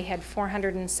together, they had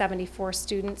 474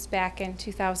 students back in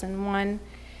 2001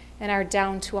 and are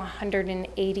down to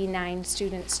 189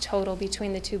 students total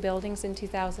between the two buildings in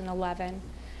 2011,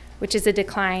 which is a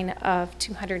decline of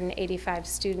 285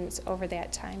 students over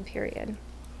that time period.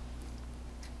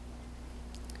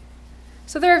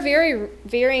 So there are very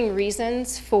varying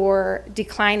reasons for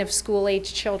decline of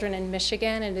school-age children in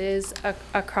Michigan. It is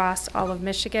across all of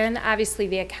Michigan. Obviously,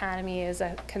 the economy is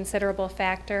a considerable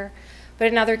factor, but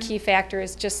another key factor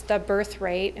is just the birth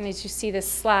rate. And as you see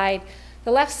this slide,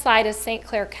 the left side is St.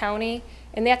 Clair County,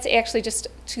 and that's actually just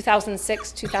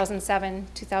 2006, 2007,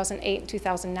 2008, and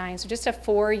 2009. So just a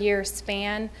 4-year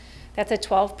span. That's a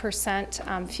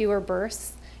 12% fewer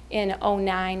births in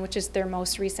 2009, which is their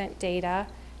most recent data,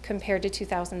 compared to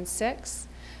 2006.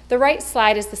 The right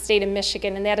slide is the state of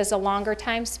Michigan, and that is a longer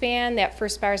time span. That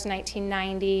first bar is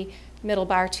 1990, middle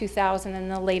bar 2000,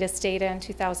 and the latest data in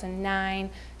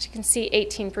 2009. So you can see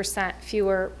 18%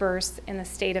 fewer births in the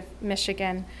state of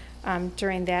Michigan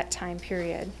during that time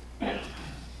period.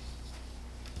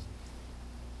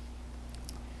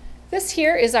 This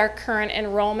here is our current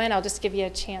enrollment. I'll just give you a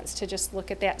chance to just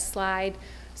look at that slide.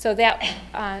 So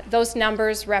that those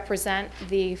numbers represent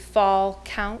the fall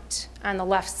count. On the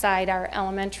left side are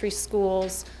elementary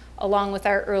schools, along with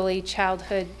our early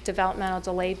childhood developmental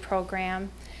delayed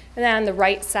program. And then on the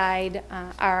right side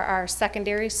are our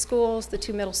secondary schools, the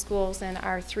 2 middle schools, and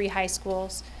our 3 high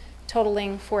schools,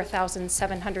 totaling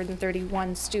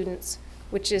 4,731 students,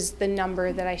 which is the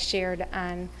number that I shared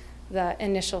on the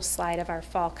initial slide of our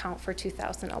fall count for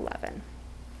 2011.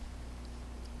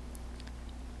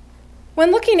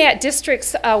 When looking at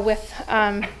districts with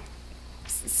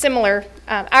similar,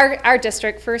 our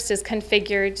district first is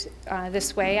configured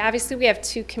this way. Obviously, we have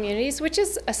 2 communities, which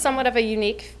is somewhat of a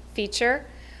unique feature.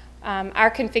 Our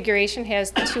configuration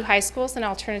has 2 high schools, an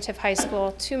alternative high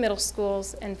school, 2 middle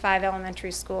schools, and 5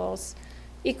 elementary schools,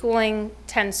 equaling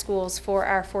 10 schools for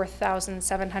our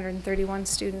 4,731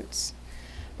 students.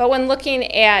 But when looking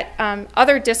at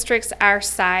other districts our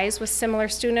size with similar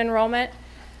student enrollment,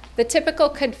 the typical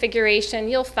configuration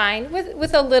you'll find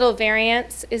with a little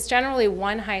variance is generally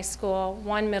 1 high school,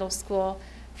 1 middle school,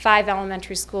 5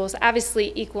 elementary schools,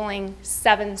 obviously equaling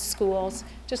 7 schools,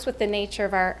 just with the nature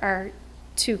of our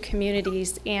 2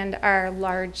 communities and our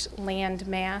large land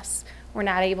mass. We're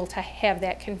not able to have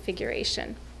that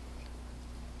configuration.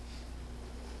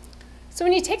 So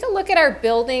when you take a look at our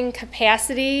building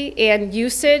capacity and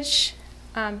usage,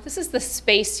 this is the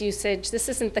space usage. This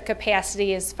isn't the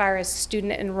capacity as far as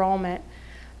student enrollment.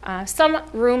 Some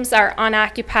rooms are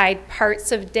unoccupied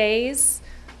parts of days,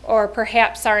 or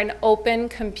perhaps are an open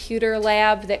computer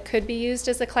lab that could be used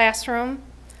as a classroom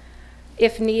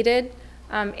if needed.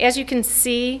 As you can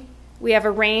see, we have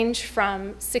a range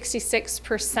from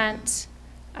 66%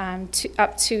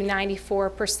 up to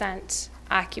 94%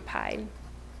 occupied.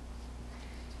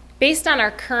 Based on our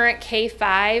current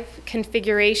K-5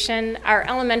 configuration, our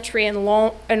elementary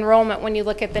enrollment, when you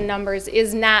look at the numbers,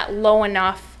 is not low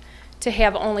enough to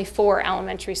have only 4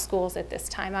 elementary schools at this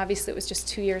time. Obviously, it was just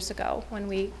 2 years ago when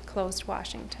we closed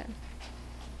Washington.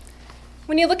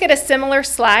 When you look at a similar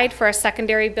slide for our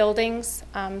secondary buildings,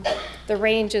 the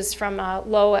range is from a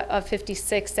low of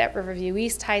 56 at Riverview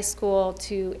East High School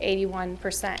to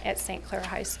 81% at St. Clair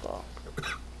High School.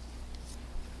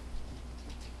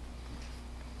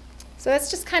 So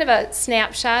that's just kind of a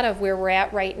snapshot of where we're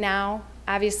at right now.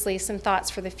 Obviously, some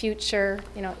thoughts for the future.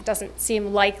 You know, it doesn't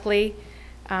seem likely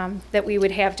that we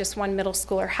would have just 1 middle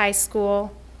school or high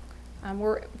school.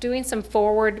 We're doing some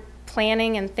forward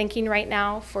planning and thinking right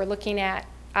now for looking at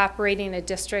operating a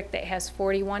district that has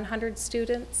 4,100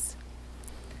 students.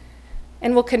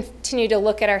 And we'll continue to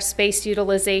look at our space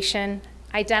utilization,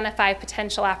 identify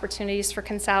potential opportunities for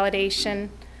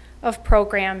consolidation of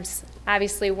programs,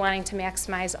 obviously wanting to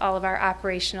maximize all of our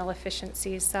operational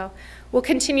efficiencies. So we'll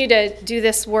continue to do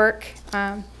this work.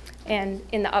 and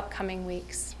in the upcoming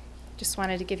weeks. Just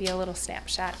wanted to give you a little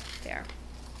snapshot there.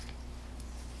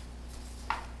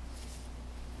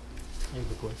 I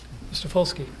have a question. Mr.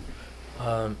 Folsky.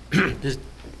 This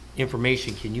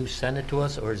information, can you send it to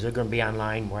us, or is it going to be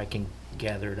online where I can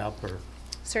gather it up, or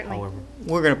Certainly. however?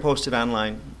 We're going to post it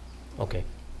online. Okay.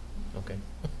 Okay.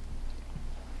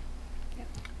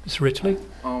 Mr. Richley?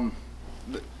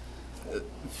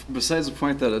 Besides the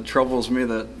point that it troubles me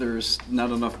that there's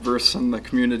not enough births in the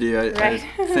community, I Right.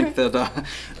 think that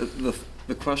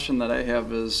the question that I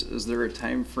have is there a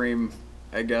time frame,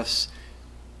 I guess,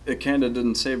 it kind of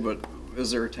didn't say, but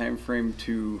is there a time frame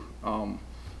to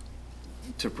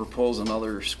propose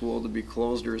another school to be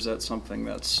closed, or is that something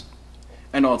that's,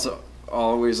 I know it's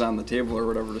always on the table or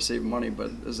whatever to save money,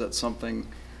 but is that something?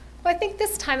 Well, I think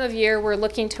this time of year, we're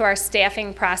looking to our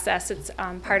staffing process. It's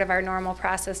part of our normal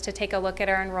process to take a look at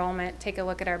our enrollment, take a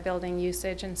look at our building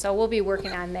usage, and so we'll be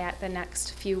working on that the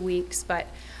next few weeks, but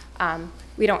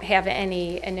we don't have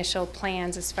any initial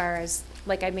plans as far as,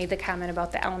 like I made the comment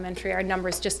about the elementary, our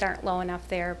numbers just aren't low enough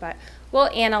there, but we'll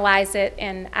analyze it,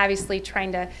 and obviously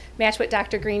trying to match what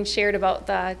Dr. Green shared about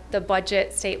the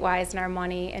budget statewide and our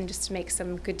money, and just to make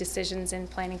some good decisions in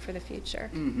planning for the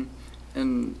future. Mm-hmm.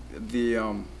 And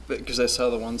because I saw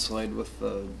the one slide with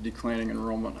the declining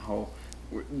enrollment, how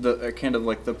kind of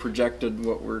like the projected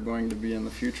what we're going to be in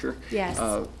the future. Yes.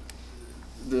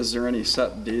 Is there any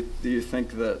set date, do you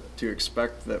think, that to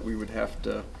expect that we would have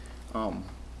to,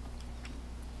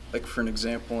 like for an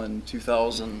example, in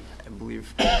 2000, I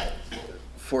believe,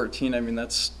 14, I mean,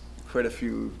 that's quite a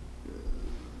few,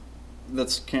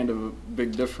 that's kind of a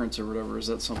big difference or whatever. Is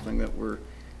that something that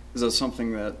is that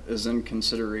something that is in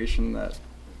consideration, that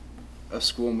a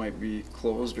school might be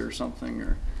closed or something,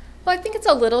 or? Well, I think it's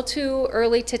a little too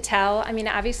early to tell. I mean,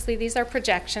 obviously, these are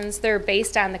projections. They're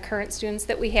based on the current students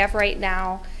that we have right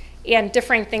now, and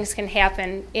differing things can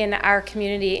happen in our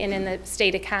community and in the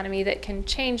state economy that can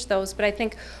change those. But I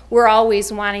think we're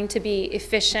always wanting to be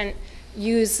efficient,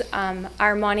 use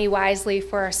our money wisely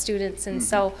for our students, and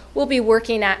so we'll be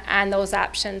working on those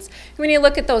options. When you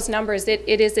look at those numbers, it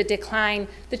is a decline.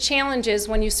 The challenge is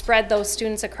when you spread those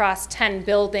students across 10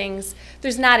 buildings,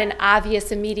 there's not an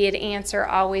obvious immediate answer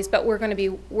always, but we're going to be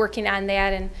working on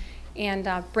that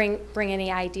and bring any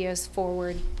ideas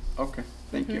forward. Okay,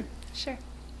 thank you. Sure.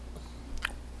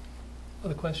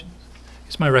 Other questions?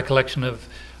 It's my recollection of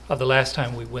the last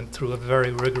time we went through a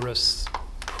very rigorous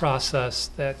process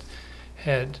that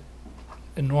had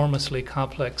enormously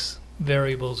complex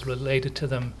variables related to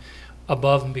them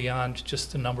above and beyond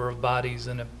just the number of bodies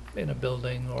in a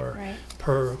building, or Right.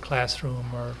 per classroom,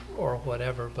 or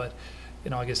whatever. But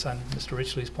I guess on Mr.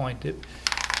 Richley's point,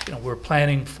 we're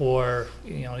planning for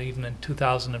even in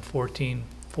 2014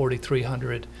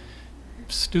 4,300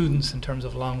 students in terms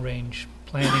of long-range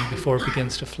planning before it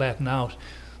begins to flatten out.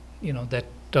 That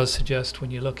does suggest, when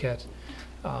you look at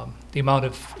the amount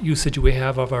of usage we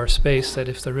have of our space, that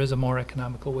if there is a more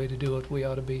economical way to do it, we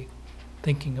ought to be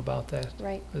thinking about that,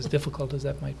 Right. as difficult as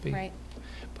that might be. Right.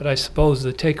 But I suppose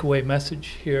the takeaway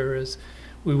message here is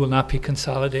we will not be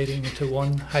consolidating into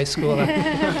one high school.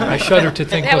 I shudder to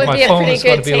think That what would my be a phone pretty is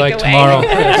going to good be like takeaway. tomorrow.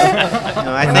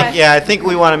 No, I think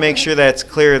we want to make sure that's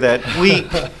clear that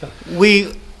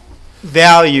we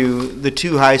value the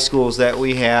two high schools that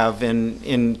we have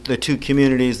in the two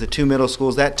communities, the two middle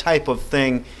schools. That type of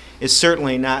thing is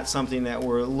certainly not something that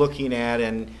we're looking at.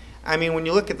 And I mean, when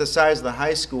you look at the size of the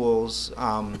high schools,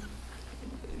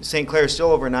 St. Clair is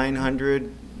still over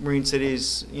 900. Marine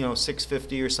City's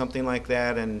 650 or something like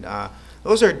that, and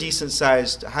those are decent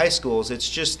sized high schools. It's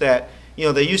just that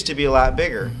they used to be a lot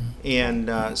bigger,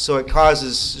 and so it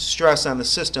causes stress on the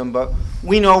system. But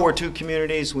we know we're two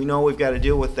communities. We know we've got to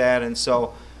deal with that, and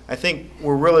so I think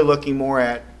we're really looking more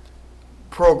at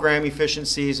program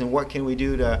efficiencies and what can we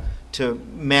do to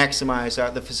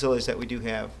maximize the facilities that we do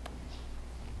have.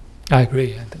 I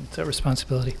agree. I think it's our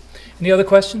responsibility. Any other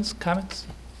questions, comments?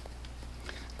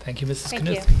 Thank you, Mrs. Thank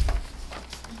Knuth. you.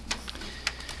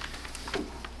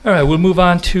 All right, we'll move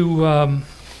on to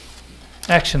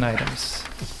action items.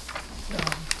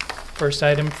 First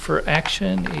item for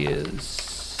action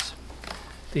is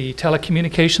the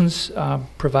telecommunications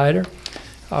provider.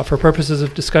 For purposes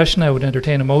of discussion, I would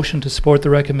entertain a motion to support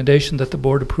the recommendation that the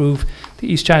board approve the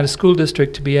East China School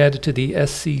District to be added to the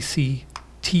SCCTEN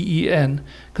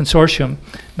Consortium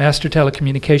Master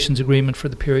Telecommunications Agreement for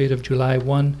the period of July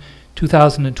 1,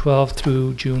 2012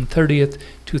 through June 30th,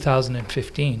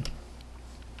 2015.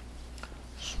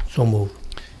 So moved.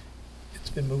 It's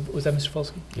been moved. Was that Mr.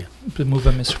 Folsky? Yeah. It's been moved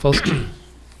by Mr. Folsky.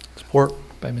 Support.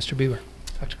 By Mr. Beaver.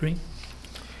 Dr. Green?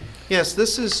 Yes,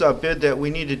 this is a bid that we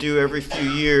need to do every few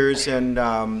years, and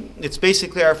it's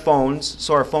basically our phones,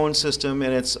 so our phone system,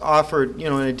 and it's offered,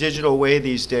 in a digital way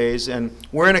these days. And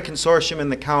we're in a consortium in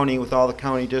the county with all the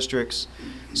county districts.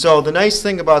 So the nice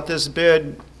thing about this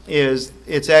bid is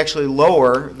it's actually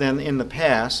lower than in the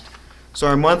past. So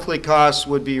our monthly costs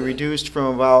would be reduced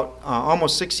from about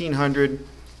almost $1,600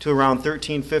 to around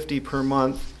 $1,350 per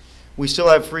month. We still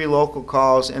have free local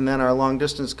calls, and then our long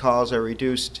distance calls are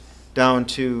reduced down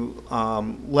to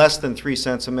less than 3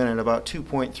 cents a minute, about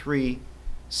 2.3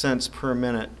 cents per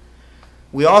minute.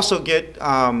 We also get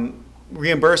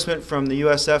reimbursement from the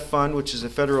USF fund, which is a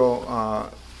federal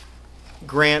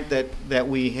grant that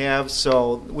we have,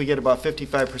 so we get about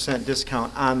 55%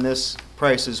 discount on this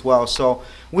price as well. So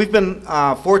we've been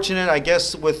fortunate, I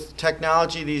guess, with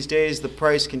technology these days. The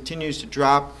price continues to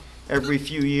drop every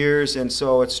few years, and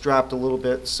so it's dropped a little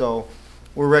bit. So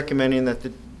we're recommending that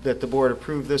the board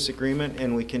approve this agreement,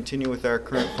 and we continue with our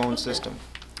current phone system.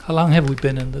 How long have we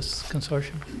been in this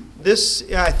consortium? This,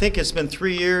 I think it's been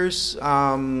 3 years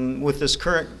with this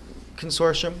current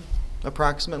consortium,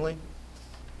 approximately.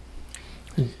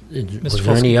 Was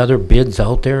there any other bids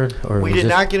out there? Or we did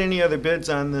not get any other bids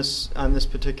on this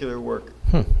particular work.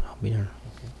 I'll be there.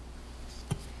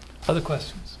 Okay. Other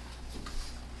questions?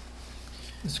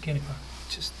 Mr. Kenny.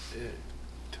 Just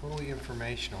totally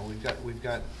informational. We've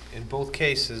got in both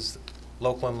cases,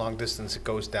 local and long distance, it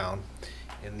goes down.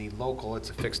 In the local, it's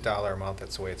a fixed dollar amount.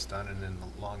 That's the way it's done. And in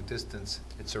the long distance,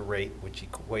 it's a rate which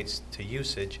equates to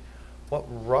usage. What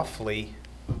roughly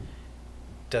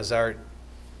does our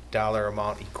dollar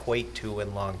amount equate to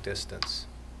in long distance?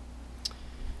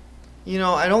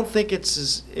 I don't think it's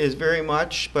is very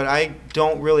much, but I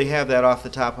don't really have that off the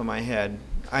top of my head.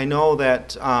 I know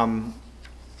that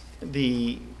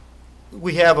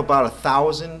we have about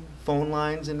 1,000 phone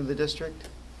lines into the district.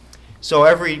 So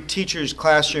every teacher's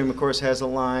classroom, of course, has a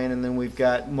line, and then we've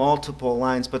got multiple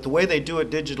lines. But the way they do it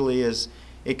digitally is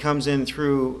it comes in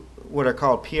through what are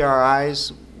called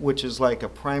PRIs, which is like a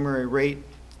primary rate.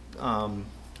 I'm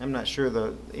not sure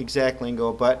the exact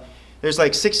lingo, but there's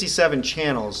like 67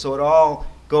 channels, so it all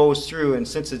goes through, and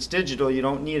since it's digital, you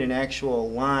don't need an actual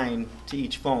line to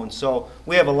each phone. So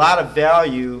we have a lot of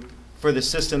value for the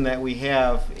system that we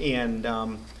have, and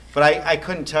but I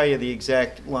couldn't tell you the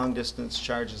exact long distance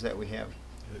charges that we have.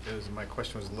 My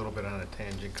question was a little bit on a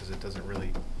tangent because it doesn't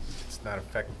really, it's not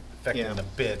affecting the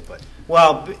bid, but.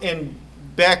 Well, and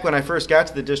back when I first got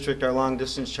to the district, our long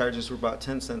distance charges were about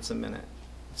 10 cents a minute.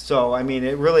 So, I mean,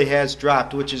 it really has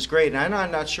dropped, which is great. And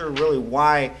I'm not sure really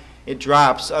why it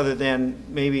drops, other than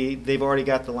maybe they've already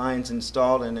got the lines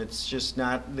installed and it's just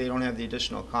not, they don't have the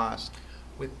additional cost.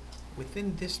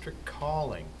 Within district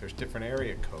calling, there's different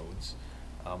area codes.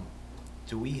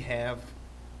 Do we have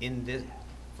in this,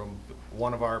 from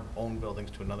one of our own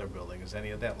buildings to another building, is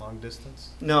any of that long distance?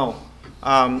 No.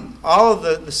 All of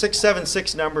the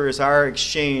 676 number is our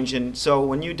exchange, and so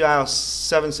when you dial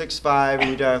 765 and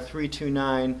you dial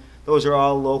 329, those are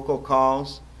all local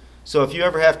calls. So if you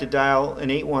ever have to dial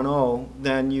an 810,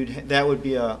 then that would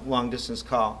be a long distance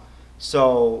call.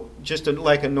 So just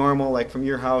like a normal, like from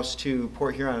your house to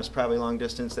Port Huron is probably long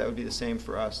distance, that would be the same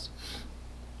for us.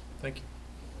 Thank you.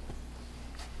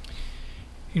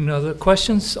 Any other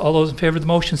questions? All those in favor of the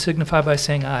motion signify by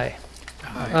saying aye.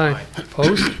 Aye.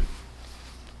 Opposed?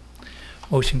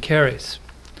 Motion carries.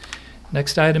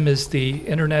 Next item is the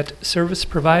Internet Service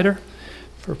Provider.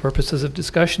 For purposes of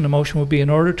discussion, the motion will be in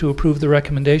order to approve the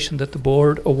recommendation that the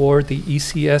board award the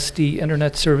ECSD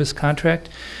Internet Service contract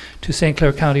to St.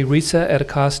 Clair County RESA at a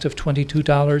cost of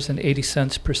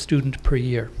 $22.80 per student per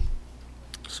year.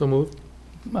 So moved.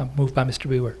 Moved by Mr.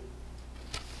 Brewer.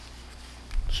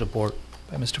 Support.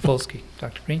 By Mr. Folsky.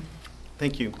 Dr. Green?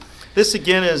 Thank you. This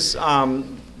again is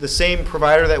the same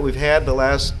provider that we've had the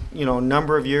last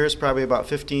number of years, probably about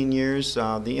 15 years.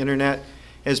 The internet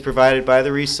is provided by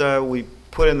the RESA. We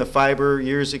put in the fiber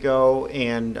years ago,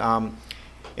 and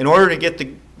in order to get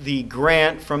the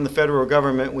grant from the federal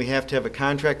government, we have to have a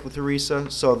contract with the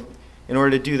RESA. So in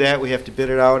order to do that, we have to bid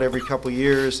it out every couple of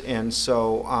years, and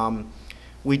so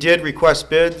we did request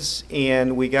bids,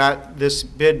 and we got this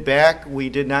bid back. We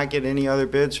did not get any other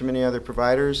bids from any other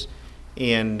providers,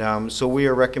 and so we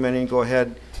are recommending go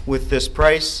ahead with this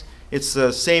price. It's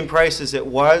the same price as it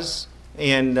was,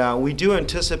 and we do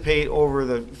anticipate over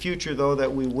the future, though,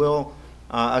 that we will,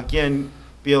 again,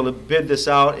 be able to bid this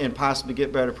out and possibly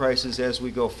get better prices as we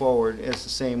go forward, as the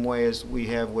same way as we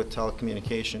have with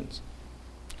telecommunications.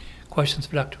 Questions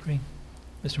for Dr. Green?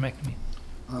 Mr. McNamee.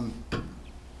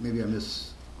 Maybe I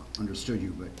misunderstood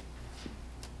you, but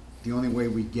the only way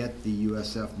we get the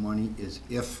USF money is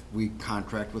if we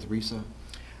contract with RESA?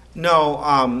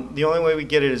 No, the only way we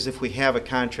get it is if we have a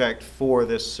contract for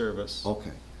this service.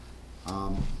 Okay.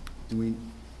 Do we,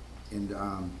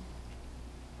 and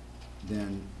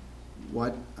then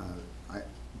what,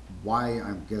 why,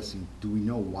 I'm guessing, do we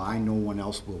know why no one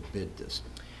else will bid this?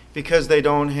 Because they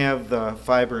don't have the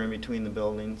fiber in between the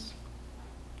buildings.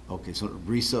 Okay, so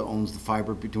RISA owns the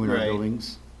fiber between our Right.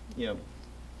 buildings? Yep.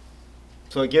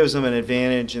 So it gives them an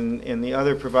advantage, and the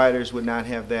other providers would not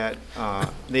have that.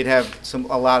 They'd have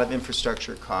a lot of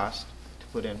infrastructure cost to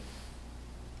put in.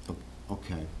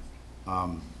 Okay.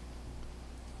 I'm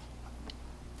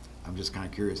just kind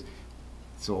of curious.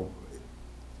 So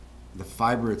the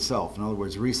fiber itself, in other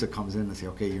words, RISA comes in and say,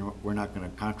 okay, you know, we're not going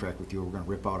to contract with you, we're going to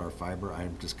rip out our fiber.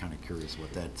 I'm just kind of curious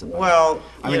what that's about. Well,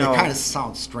 I mean, it kind of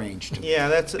sounds strange to me. Yeah,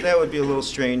 that would be a little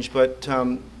strange, but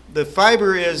the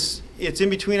fiber it's in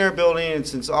between our building, and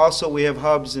since also we have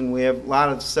hubs and we have a lot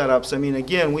of setups. I mean,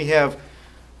 again, we have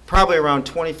probably around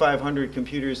 2,500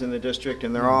 computers in the district,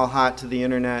 and they're all hot to the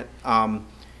internet.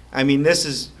 I mean,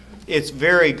 it's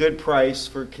very good price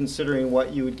for considering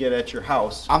what you would get at your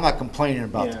house. I'm not complaining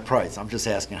about the price. I'm just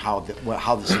asking how this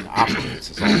thing operates.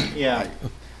 Is all. Yeah.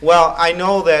 Well, I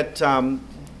know that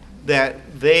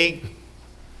that they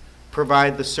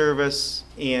provide the service,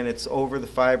 and it's over the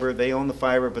fiber. They own the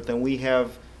fiber, but then we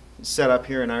have set up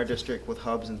here in our district with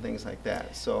hubs and things like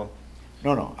that. So.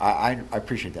 No, I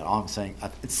appreciate that. All I'm saying,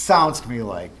 it sounds to me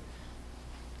like,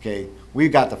 okay,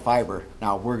 we've got the fiber,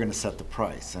 now we're going to set the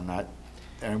price.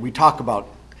 And we talk about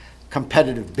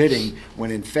competitive bidding when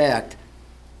in fact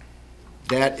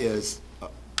that is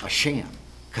a sham,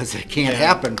 because it can't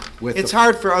happen with. It's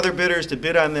hard for other bidders to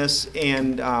bid on this,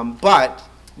 and but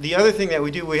the other thing that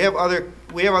we do, we have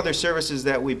other services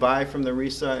that we buy from the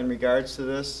RISA in regards to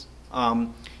this,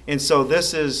 and so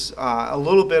this is a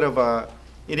little bit of a.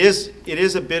 It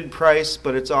is a bid price,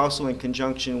 but it's also in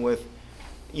conjunction with,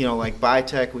 you know, like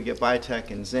Bytech. We get Bytech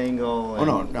and Zango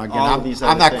and again, all of these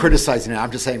other I'm not things. criticizing it.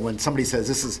 I'm just saying when somebody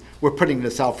says we're putting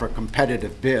this out for a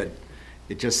competitive bid,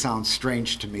 it just sounds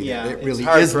strange to me. Yeah, that it really it's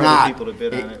hard is for not. other people to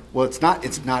bid on it. Well,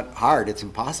 it's not hard. It's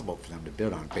impossible for them to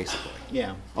bid on, basically.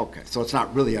 Yeah. Okay, so it's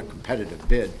not really a competitive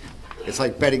bid. It's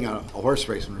like betting a horse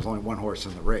race when there's only one horse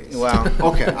in the race. Wow.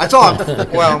 Okay, that's all.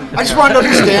 I just wanted to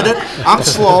understand it. I'm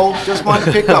slow. Just wanted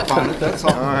to pick up on it. That's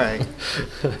all. All right.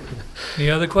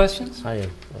 Any other questions? I am.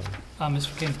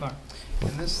 Mr. Kinsmar.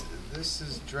 And this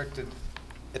is directed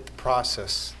at the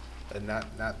process, and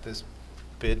not this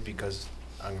bid, because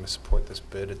I'm going to support this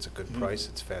bid. It's a good price.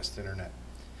 It's fast internet,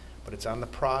 but it's on the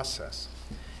process.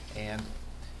 And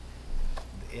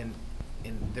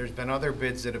there's been other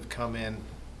bids that have come in,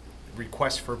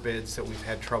 requests for bids that we've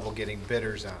had trouble getting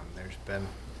bidders on.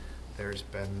 There's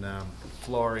been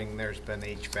flooring. There's been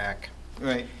HVAC.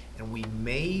 Right. And we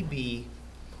may be,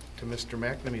 to Mr.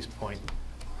 McNamee's point,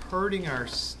 hurting our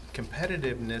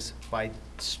competitiveness by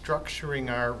structuring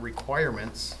our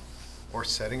requirements or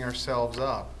setting ourselves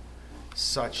up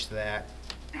such that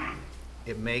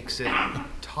it makes it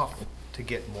tough to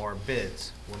get more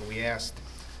bids.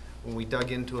 When we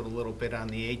dug into it a little bit on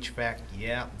the HVAC,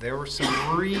 yeah, there were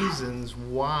some reasons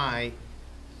why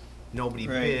nobody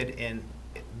bid, and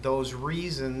those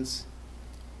reasons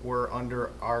were under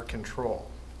our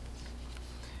control.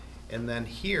 And then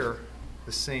here,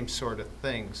 the same sort of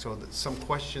thing. So that some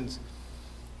questions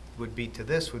would be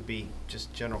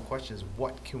just general questions.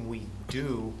 What can we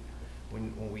do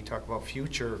when we talk about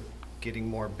future getting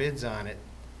more bids on it?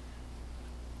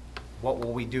 What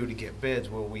will we do to get bids?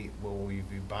 Will we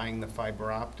be buying the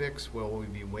fiber optics? Will we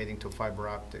be waiting till fiber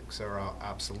optics are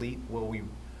obsolete? Will we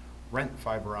rent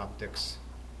fiber optics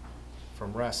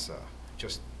from RESA?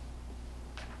 Just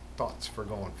thoughts for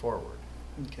going forward.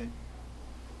 Okay.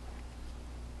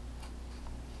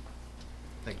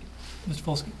 Thank you. Mr.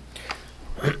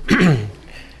 Folsky.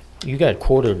 You got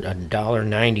quoted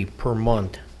 $1.90 per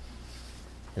month,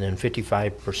 and then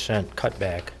 55%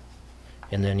 cutback,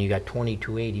 and then you got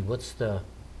 $22.80. What's the?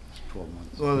 12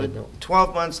 months. Well, the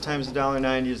 12 months times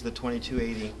 $1.90 is the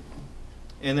 $22.80,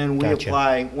 and then we Gotcha.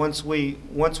 apply. Once we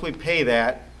pay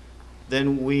that,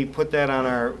 then we put that on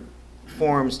our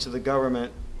forms to the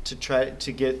government to try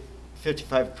to get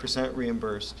 55%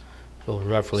 reimbursed. So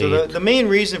roughly. So the main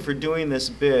reason for doing this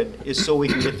bid is so we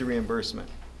can get the reimbursement.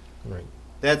 Right.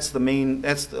 That's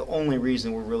the only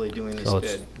reason we're really doing this So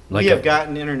it's bid. like We have a-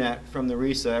 gotten internet from the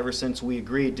RISA ever since we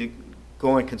agreed to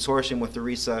go in consortium with the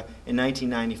RISA in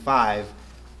 1995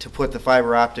 to put the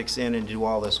fiber optics in and do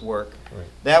all this work. Right.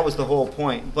 That was the whole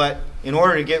point. But in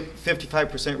order to get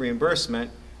 55%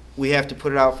 reimbursement, we have to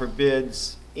put it out for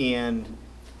bids and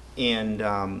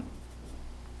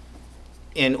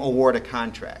award a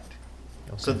contract.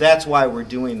 So that's why we're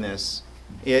doing this.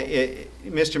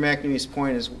 Mr. McNamee's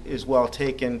point is well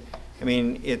taken. I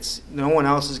mean, no one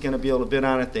else is going to be able to bid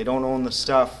on it. They don't own the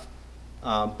stuff.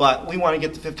 But we want to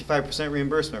get the 55%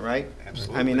 reimbursement, right?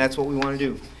 Absolutely. I mean, that's what we want to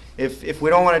do. If we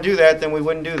don't want to do that, then we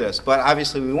wouldn't do this. But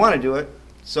obviously, we want to do it,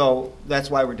 so that's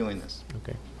why we're doing this.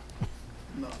 Okay.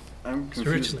 I'm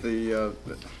confused.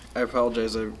 I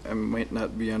apologize. I might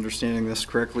not be understanding this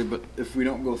correctly, but if we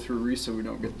don't go through RISA, we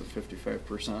don't get the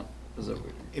 55%. Is that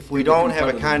what, if we don't have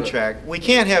a contract, we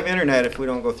can't have internet if we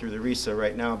don't go through the RISA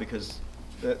right now, because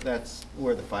that's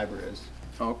where the fiber is.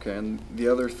 Okay, and the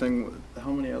other thing,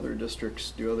 how many other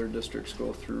districts, do other districts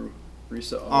go through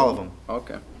RISA? All of them.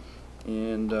 Okay.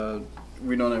 And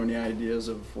we don't have any ideas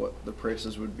of what the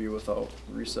prices would be without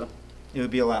RISA? It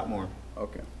would be a lot more.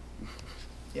 Okay.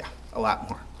 Yeah, a lot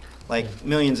more. Like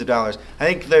millions of dollars. I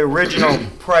think the original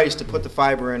price to put the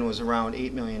fiber in was around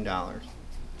 $8 million,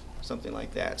 something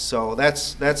like that. So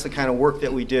that's the kind of work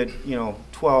that we did,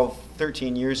 12,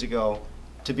 13 years ago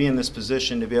to be in this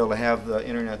position to be able to have the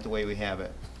internet the way we have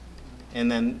it.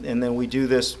 And then we do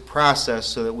this process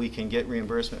so that we can get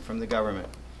reimbursement from the government,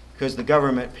 because the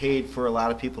government paid for a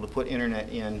lot of people to put internet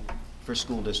in for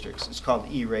school districts. It's called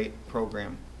the E-rate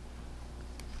program.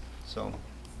 So.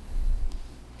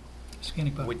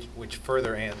 Which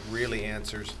further really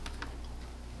answers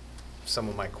some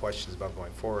of my questions about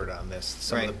going forward on this.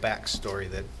 Some of the backstory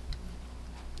that,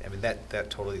 I mean, that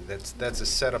totally, that's a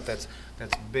setup that's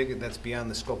big, that's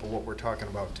beyond the scope of what we're talking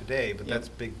about today, but that's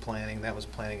big planning. That was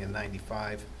planning in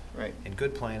 '95. Right. And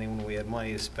good planning when we had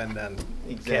money to spend on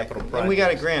Exactly. capital projects. And we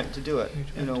got a grant to do it.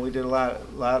 We did a lot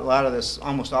of this,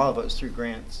 almost all of it was through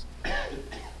grants.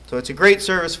 So it's a great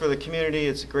service for the community.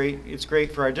 It's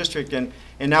great for our district, and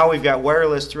now we've got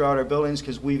wireless throughout our buildings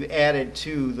because we've added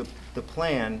to the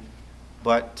plan.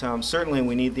 But certainly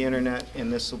we need the internet, and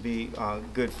this will be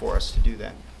good for us to do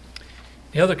that.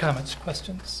 Any other comments,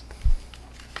 questions?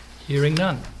 Hearing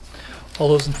none. All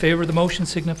those in favor of the motion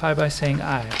signify by saying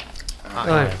aye.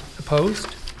 Aye.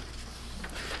 Opposed?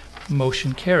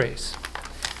 Motion carries.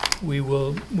 We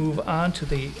will move on to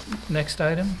the next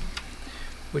item,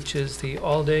 which is the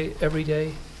all-day,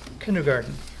 everyday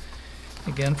kindergarten.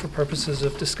 Again, for purposes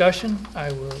of discussion,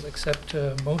 I will accept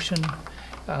a motion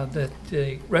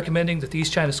recommending that the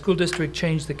East China School District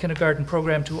change the kindergarten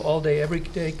program to all-day,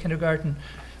 everyday kindergarten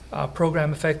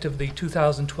program effective the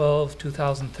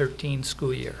 2012-2013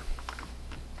 school year.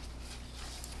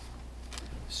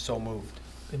 So moved.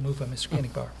 Been moved by Mr.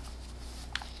 Koenigbar.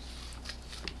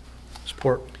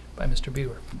 Support. By Mr.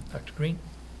 Beaver. Dr. Green.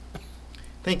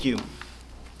 Thank you.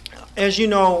 As you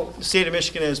know, the state of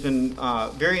Michigan has been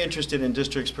very interested in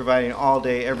districts providing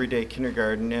all-day, everyday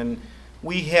kindergarten, and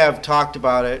we have talked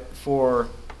about it for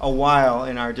a while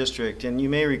in our district. And you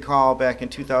may recall back in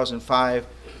 2005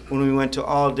 when we went to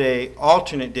all-day,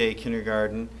 alternate day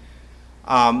kindergarten,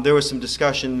 there was some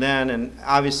discussion then, and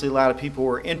obviously a lot of people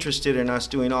were interested in us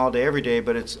doing all-day, everyday,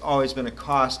 but it's always been a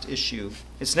cost issue.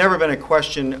 It's never been a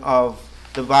question of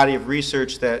the body of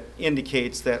research that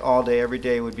indicates that all day, every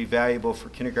day would be valuable for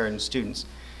kindergarten students.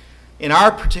 In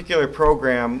our particular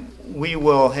program, we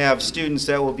will have students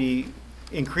that will be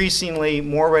increasingly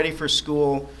more ready for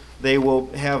school, they will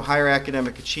have higher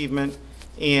academic achievement,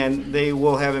 and they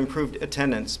will have improved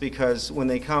attendance, because when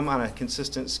they come on a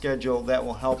consistent schedule, that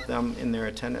will help them in their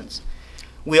attendance.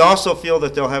 We also feel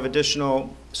that they'll have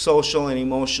additional social and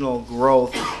emotional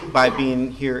growth by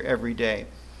being here every day.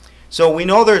 So we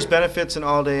know there's benefits in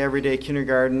all-day, everyday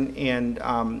kindergarten, and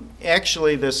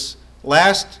actually this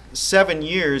last 7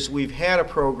 years we've had a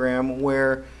program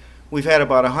where we've had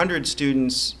about 100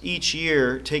 students each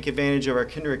year take advantage of our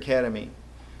Kinder Academy.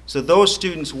 So those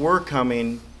students were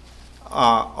coming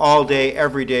all day,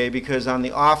 every day, because on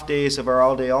the off days of our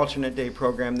all-day, alternate day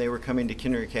program, they were coming to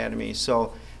Kinder Academy.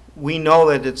 So we know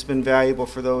that it's been valuable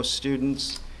for those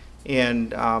students,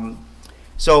 and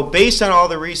so based on all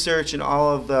the research and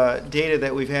all of the data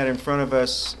that we've had in front of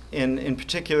us, in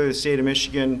particular the state of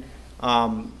Michigan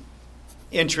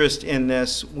interest in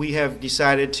this, we have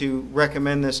decided to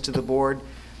recommend this to the board.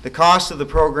 The cost of the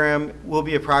program will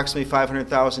be approximately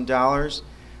 $500,000,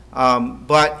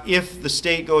 but if the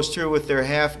state goes through with their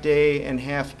half-day and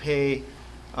half-pay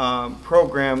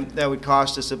program, that would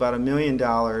cost us about $1 million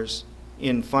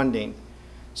in funding.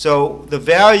 So the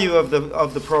value of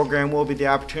the program will be the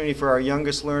opportunity for our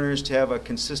youngest learners to have a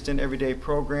consistent everyday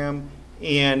program,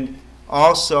 and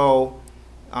also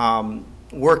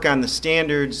work on the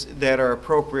standards that are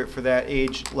appropriate for that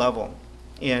age level.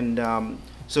 And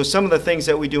so some of the things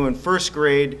that we do in first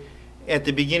grade, at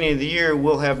the beginning of the year,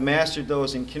 we'll have mastered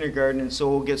those in kindergarten, and so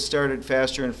we'll get started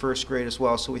faster in first grade as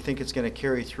well. So we think it's going to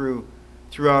carry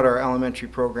throughout our elementary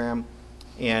program.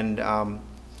 And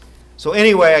so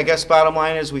anyway, I guess bottom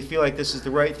line is we feel like this is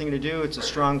the right thing to do. It's a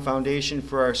strong foundation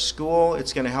for our school.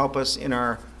 It's going to help us in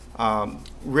our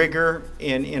rigor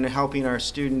and in helping our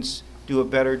students do a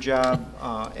better job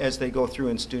as they go through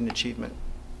in student achievement.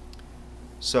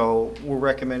 So we're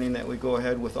recommending that we go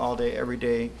ahead with all day, every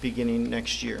day, beginning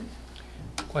next year.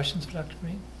 Questions for Dr.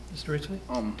 Green? Mr. Ridgely?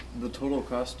 The total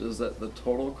cost, is that the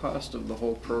total cost of the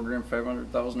whole program,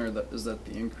 500,000, or is that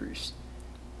the increase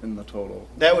in the total?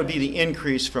 That would be the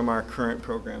increase from our current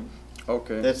program.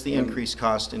 Okay. That's the increased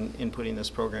cost in putting this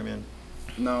program in.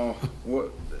 Now,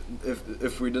 what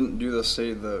if we didn't do this?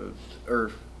 Say the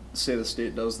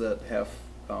state does that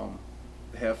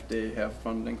half day, half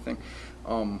funding thing.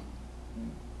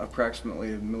 Approximately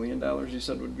 $1 million, you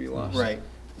said, would be lost. Right.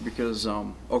 Because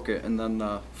okay, and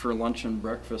then for lunch and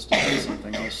breakfast, is that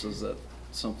something else? Is that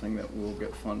something that we'll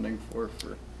get funding for?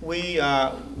 We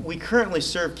currently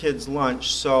serve kids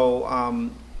lunch,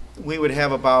 so we would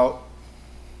have about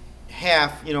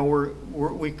half. You know,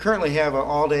 we currently have an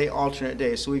all-day alternate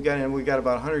day, so we've got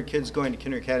about 100 kids going to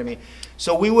Kinder Academy.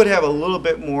 So we would have a little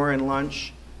bit more in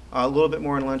lunch,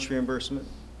 reimbursement.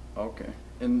 Okay.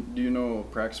 And do you know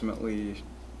approximately,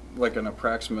 like an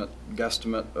approximate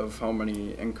guesstimate of how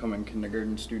many incoming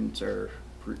kindergarten students are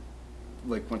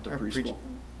went to preschool?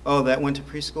 Oh, that went to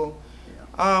preschool?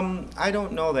 Yeah. I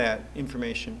don't know that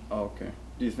information. Oh, okay.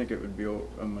 Do you think it would be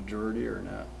a majority or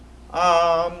not?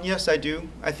 Yes, I do.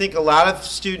 I think a lot of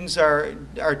students are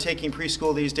taking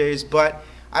preschool these days, but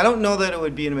I don't know that it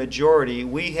would be a majority.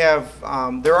 We have,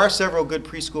 there are several good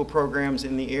preschool programs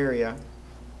in the area,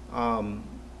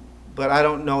 but I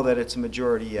don't know that it's a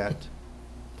majority yet.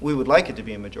 We would like it to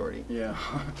be a majority. Yeah.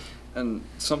 And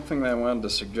something that I wanted to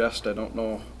suggest, I don't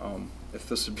know if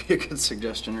this would be a good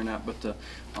suggestion or not, but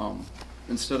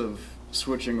instead of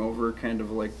switching over kind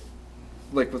of like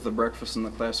with the breakfast in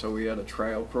the class, how we had a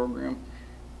trial program,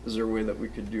 is there a way that we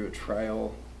could do a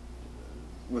trial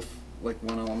with like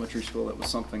one elementary school that was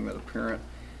something that a parent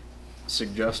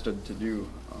suggested to do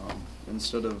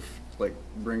instead of like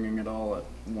bringing it all at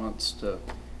once to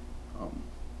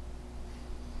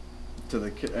the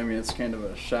kid? I mean, it's kind of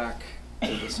a shock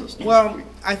to the system. Well,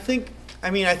 I think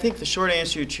the short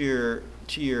answer to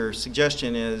your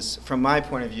suggestion is, from my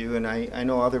point of view, and I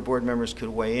know other board members could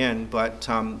weigh in, but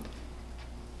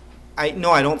I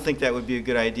don't think that would be a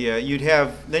good idea. You'd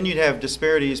have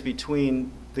disparities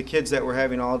between the kids that were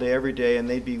having all day every day, and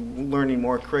they'd be learning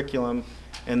more curriculum,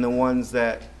 and the ones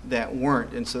that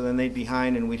weren't, and so then they'd be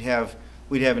behind, and we'd have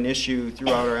an issue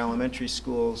throughout our elementary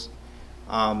schools.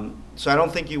 So I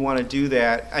don't think you want to do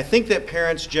that. I think that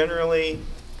parents generally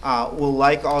will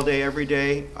like all day every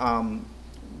day.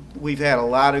 We've had a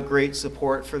lot of great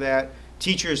support for that.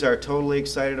 Teachers are totally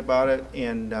excited about it,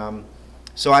 and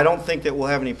so I don't think that we'll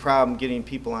have any problem getting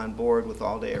people on board with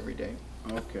all day every day.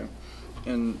 Okay.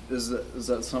 And is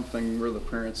that something where the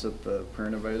parents at the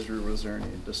parent advisory, was there any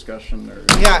discussion? Or?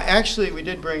 Yeah, actually we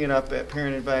did bring it up at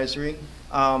parent advisory.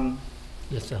 And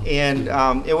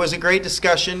it was a great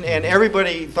discussion, and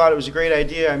everybody thought it was a great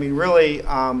idea. I mean, really,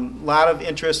 a lot of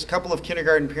interest. A couple of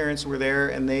kindergarten parents were there,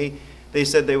 and they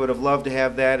said they would have loved to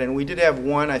have that. And we did have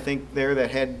one, I think, there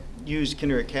that had used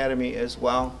Kinder Academy as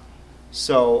well.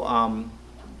 So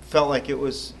felt like it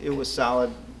was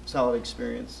solid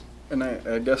experience. And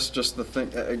I guess just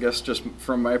just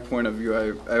from my point of view,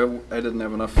 I didn't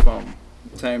have enough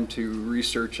time to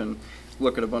research and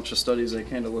look at a bunch of studies. I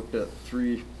kind of looked at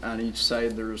 3 on each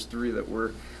side. There was 3 that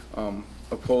were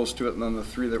opposed to it, and then the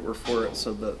 3 that were for it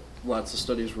said that lots of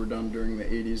studies were done during the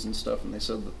 80s and stuff, and they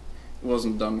said that it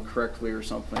wasn't done correctly or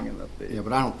something, and that they... Yeah,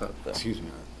 but I don't, excuse me,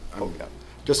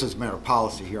 just as a matter of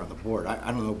policy here on the board,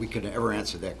 I don't know if we could ever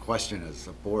answer that question as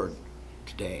a board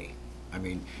today. I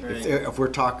mean, right. If we're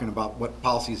talking about what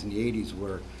policies in the 80s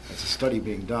were, as a study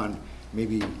being done,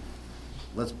 maybe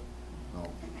let's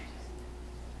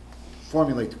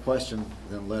formulate the question,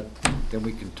 then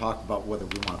we can talk about whether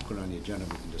we want to put it on the agenda.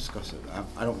 We can discuss it.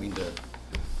 I don't mean to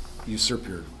usurp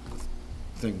your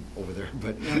thing over there,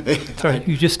 but sorry,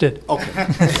 you just did. Okay.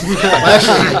 Well,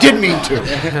 actually, I did mean to.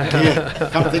 Yeah,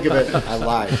 come to think of it, I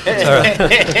lied. All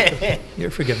right.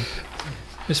 You're forgiven.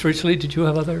 Ms. Ridgely, did you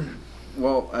have other?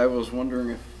 Well, I was wondering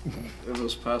if it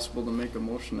was possible to make a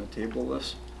motion to table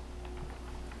this.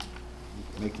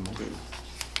 Make the motion.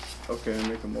 Okay, I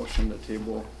make a motion to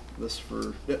table this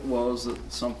for, well, is it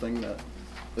something that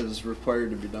is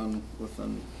required to be done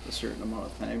within a certain amount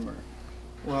of time, or?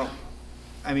 Well,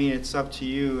 I mean, it's up to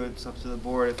you, it's up to the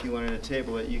board. If you wanted to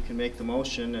table it, you can make the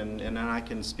motion, and then I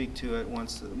can speak to it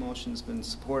once the motion's been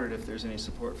supported, if there's any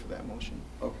support for that motion.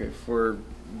 Okay, for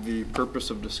the purpose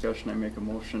of discussion, I make a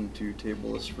motion to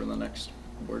table this for the next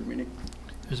board meeting.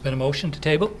 There's been a motion to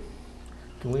table,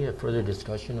 Can we have further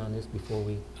discussion on this before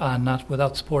we, not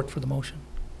without support for the motion.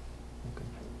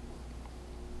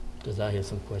 because I have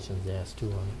some questions to ask too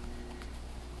on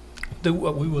it.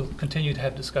 We will continue to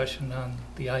have discussion on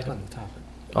the item. On the topic.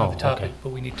 On Oh, the topic, okay. but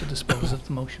we need to dispose of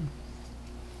the motion.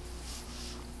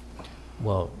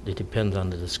 Well, it depends on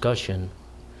the discussion,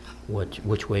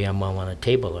 which way I'm on a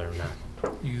table or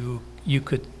not. You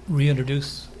could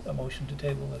reintroduce a motion to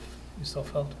table if you so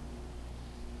felt.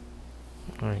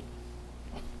 All right.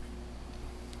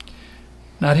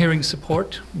 Not hearing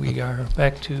support, we are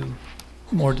back to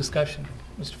more discussion.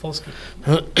 Mr. Folsky.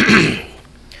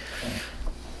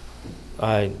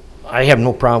 I have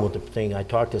no problem with the thing. I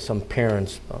talked to some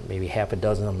parents, maybe half a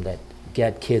dozen of them, that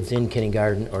got kids in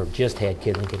kindergarten or just had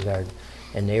kids in kindergarten,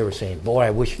 and they were saying, boy,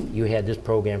 I wish you had this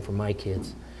program for my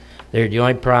kids. They're the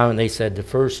only problem, they said the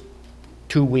first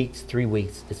 2 weeks, 3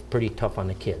 weeks, it's pretty tough on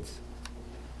the kids.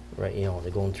 Right, you know,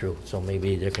 they're going through. So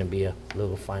maybe there can be a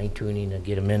little fine tuning to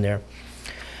get them in there.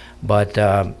 But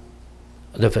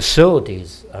the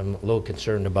facilities, I'm a little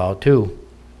concerned about too.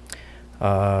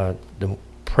 The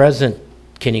present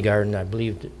kindergarten, I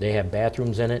believe they have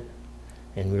bathrooms in it,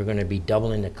 and we're going to be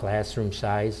doubling the classroom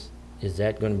size. Is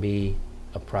that going to be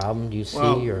a problem, do you see?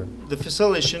 Well, or the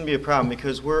facility shouldn't be a problem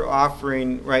because we're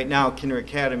offering right now Kinder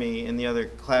Academy in the other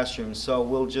classrooms. So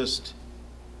we'll just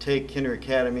take Kinder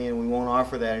Academy and we won't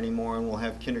offer that anymore, and we'll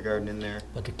have kindergarten in there.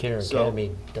 But the Kinder So-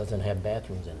 Academy doesn't have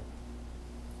bathrooms in it.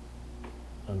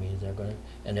 I mean, is that going to?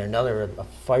 And another, a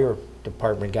fire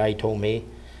department guy told me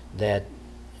that,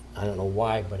 I don't know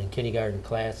why, but in kindergarten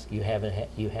class, you have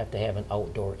to have an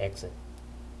outdoor exit.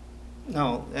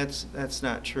 No, that's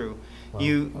not true.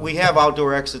 Well, We have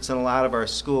outdoor exits in a lot of our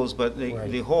schools, but Right.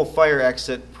 the whole fire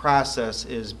exit process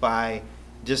is by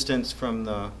distance from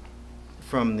the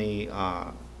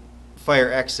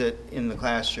fire exit in the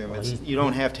classroom. Well, You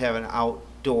don't have to have an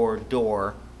outdoor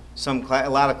door. A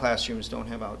lot of classrooms don't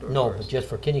have outdoor No, doors. but just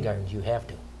for kindergartens, you have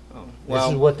to. Oh, This well,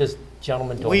 is what this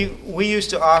gentleman told me. we used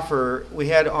to offer, we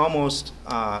had almost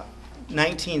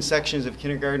 19 sections of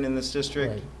kindergarten in this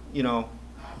district, Right.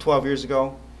 12 years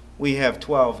ago. We have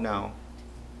 12 now,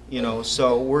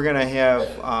 so we're gonna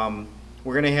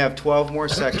have 12 more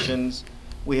sections.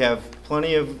 We have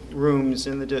plenty of rooms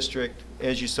in the district,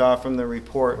 as you saw from the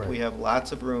report. Right. We have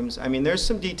lots of rooms. I mean, there's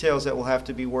some details that will have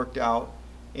to be worked out,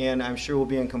 and I'm sure we'll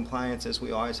be in compliance as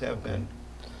we always have been.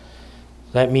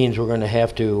 That means we're going to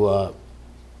have to,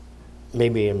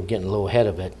 maybe I'm getting a little ahead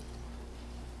of it,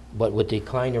 but with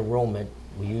decline enrollment,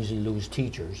 we usually lose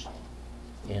teachers.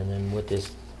 And then with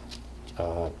this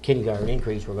kindergarten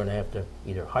increase, we're going to have to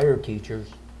either hire teachers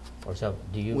or something.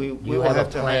 Do you We will have a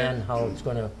have to hire. plan how it's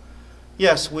going to?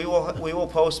 Yes, we will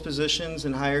post positions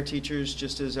and hire teachers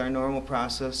just as our normal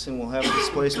process, and we'll have a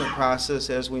displacement process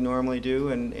as we normally do,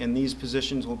 and these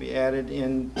positions will be added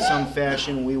in some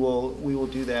fashion. We will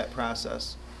do that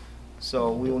process.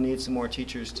 So we will need some more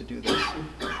teachers to do this.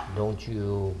 Don't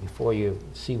you, before you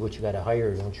see what you got to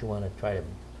hire, don't you want to try to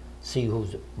see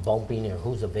who's bumping or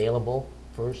who's available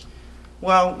first?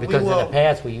 Well, we Because in the will.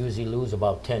 past, we usually lose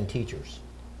about 10 teachers.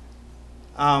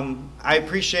 I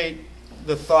appreciate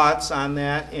the thoughts on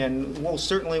that, and we'll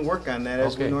certainly work on that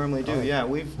as we Okay. normally do. All right. Yeah,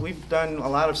 we've done a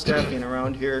lot of staffing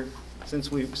around here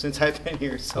since I've been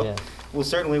here, so Yeah. we'll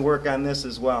certainly work on this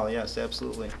as well. Yes,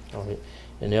 absolutely. All right.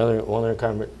 And one other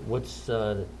comment, what's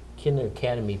Kinder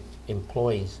Academy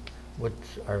employees,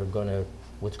 what's going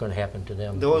to happen to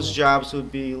them? Those jobs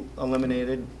would be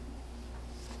eliminated.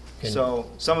 Can- So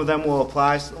some of them will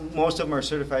apply. Most of them are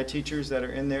certified teachers that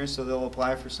are in there, so they'll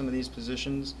apply for some of these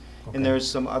positions. Okay. And there's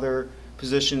some other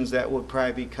positions that would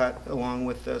probably be cut along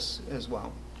with this as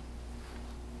well.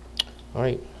 All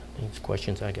right, thanks,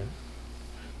 questions I got.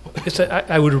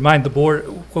 I would remind the board,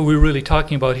 what we're really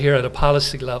talking about here at a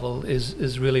policy level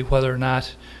is really whether or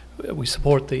not we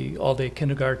support the all-day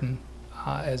kindergarten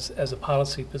as a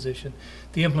policy position.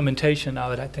 The implementation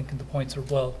of it, I think the points are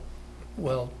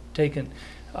well taken.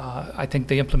 I think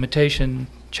the implementation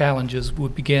challenges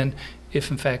would begin if,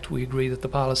 in fact, we agree that the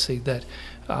policy that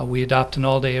we adopt an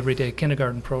all-day, everyday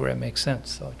kindergarten program makes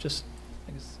sense. So I guess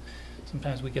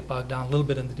sometimes we get bogged down a little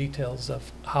bit in the details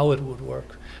of how it would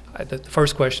work. The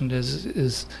first question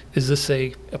is this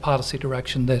a policy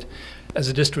direction that, as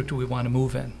a district, we want to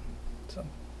move in? So.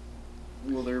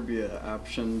 Will there be an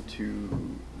option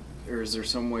to, or is there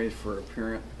some way for a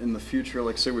parent in the future,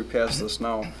 like say we pass this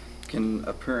now, can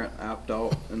a parent opt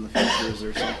out in the future? Is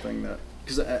there something that,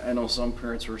 because I know some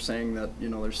parents were saying that,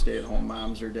 they're stay-at-home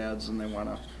moms or dads and they want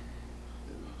to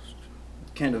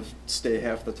kind of stay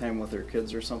half the time with their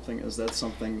kids or something? Is that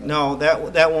something that? No,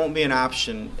 that won't be an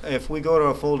option. If we go to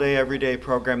a full day, everyday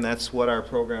program, that's what our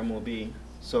program will be.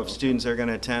 So if students are going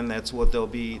to attend, that's what they'll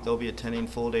be attending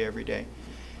full day every day.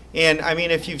 And I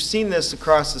mean, if you've seen this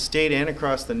across the state and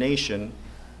across the nation,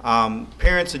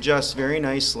 parents adjust very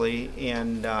nicely,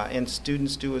 and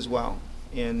students do as well.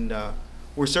 And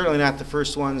we're certainly not the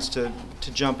first ones to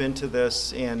jump into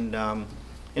this, and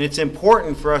it's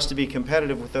important for us to be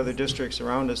competitive with other districts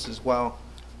around us as well.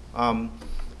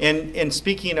 And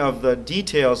speaking of the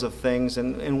details of things,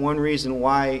 and one reason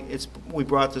why we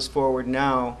brought this forward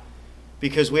now,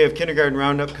 because we have Kindergarten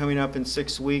Roundup coming up in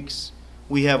 6 weeks.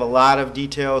 We have a lot of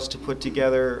details to put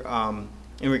together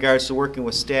in regards to working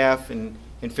with staff and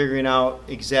figuring out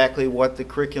exactly what the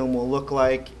curriculum will look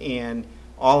like, and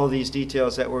all of these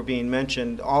details that were being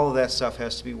mentioned, all of that stuff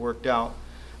has to be worked out.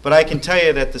 But I can tell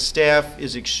you that the staff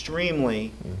is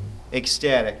extremely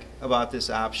ecstatic about this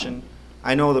option.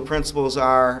 I know the principals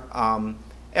are.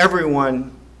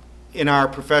 Everyone in our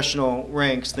professional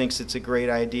ranks thinks it's a great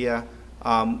idea.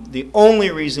 The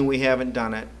only reason we haven't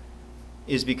done it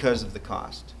is because of the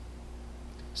cost.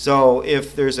 So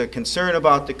if there's a concern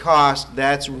about the cost,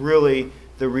 that's really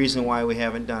the reason why we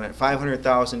haven't done it.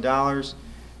 $500,000,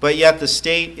 but yet the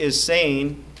state is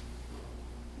saying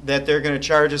that they're going to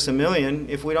charge us $1 million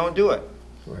if we don't do it.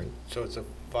 Right. So it's a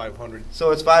 500.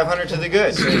 So it's 500 to the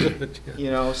good.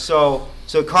 You know, so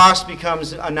cost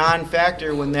becomes a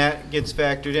non-factor when that gets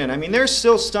factored in. I mean, there's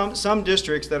still some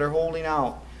districts that are holding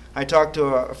out. I talked to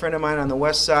a friend of mine on the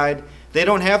west side. They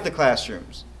don't have the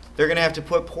classrooms. They're going to have to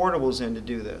put portables in to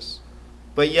do this.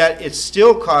 But yet it's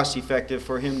still cost effective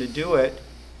for him to do it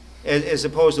as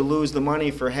opposed to lose the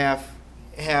money for half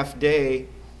day,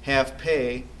 half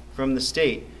pay from the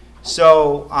state.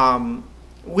 So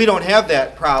we don't have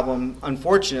that problem,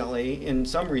 unfortunately, in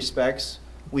some respects.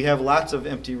 We have lots of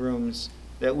empty rooms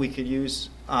that we could use,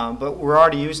 but we're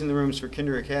already using the rooms for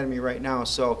Kinder Academy right now,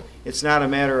 so it's not a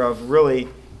matter of really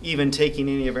even taking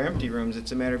any of our empty rooms.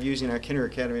 It's a matter of using our Kinder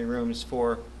Academy rooms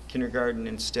for kindergarten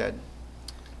instead.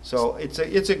 So it's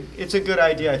a good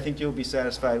idea. I think you'll be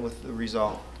satisfied with the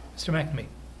result. Mr. McNamee.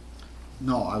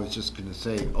 No, I was just going to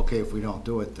say, okay, if we don't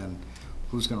do it, then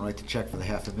who's going to write the check for the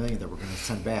 $500,000 that we're going to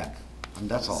send back? And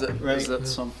that's all. Is that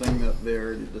something that they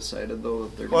already decided, though,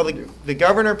 that they're Well, going to do? the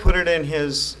governor put it in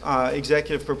his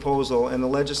executive proposal, and the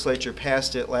legislature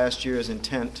passed it last year as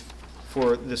intent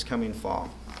for this coming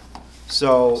fall.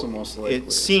 So most likely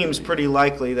it seems pretty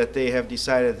likely that they have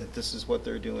decided that this is what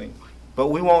they're doing. But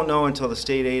we won't know until the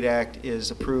State Aid Act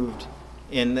is approved,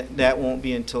 and that won't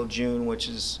be until June,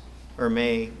 or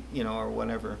May, or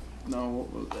whenever.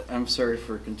 No, I'm sorry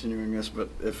for continuing this, but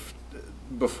if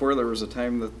before there was a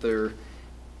time that there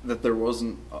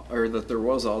wasn't, or that there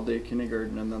was all-day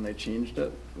kindergarten and then they changed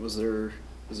it, is there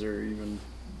even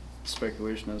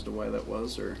speculation as to why that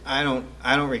was, or? I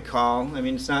don't recall. I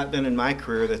mean, it's not been in my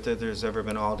career that there's ever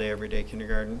been all-day, everyday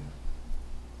kindergarten.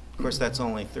 Of course, that's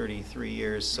only 33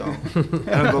 years, so I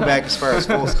don't go back as far as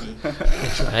Folsky.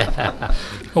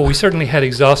 Well, we certainly had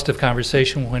exhaustive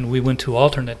conversation when we went to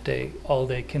alternate day,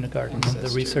 all-day kindergarten.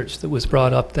 The research that was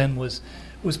brought up then was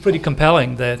pretty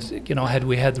compelling that, had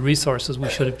we had the resources, we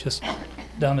should have just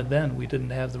done it then. We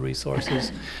didn't have the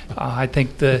resources. I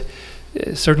think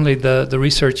certainly the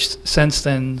research since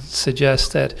then suggests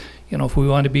that, if we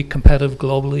want to be competitive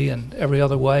globally and every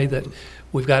other way, that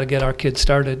we've got to get our kids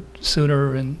started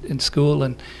sooner in school.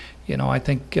 And, I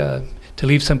think to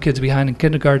leave some kids behind in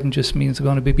kindergarten just means they're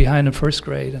going to be behind in first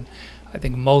grade. And I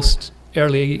think most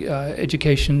early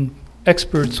education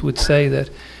experts would say that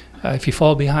if you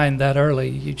fall behind that early,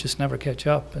 you just never catch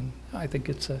up. And I think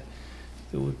it's a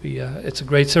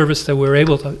great service that we're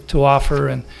able to offer.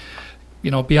 And,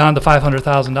 beyond the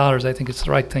 $500,000, I think it's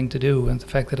the right thing to do. And the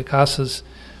fact that it costs us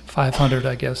 $500,000,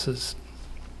 I guess, is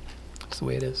the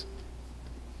way it is.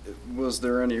 Was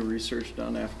there any research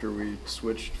done after we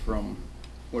switched from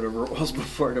whatever it was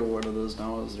before to what it is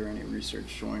now? Is there any research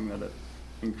showing that it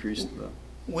increased the?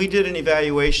 We did an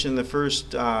evaluation the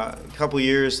first couple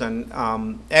years, and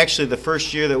actually the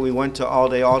first year that we went to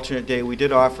all-day, alternate day, we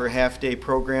did offer a half-day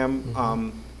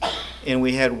program, and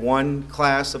we had one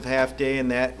class of half-day,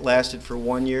 and that lasted for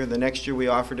 1 year. The next year we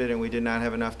offered it, and we did not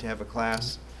have enough to have a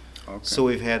class. Okay. So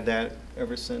we've had that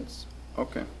ever since.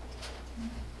 Okay.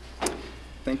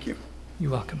 Thank you.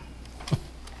 You're welcome.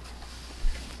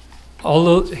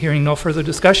 Hearing no further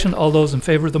discussion, all those in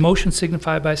favor of the motion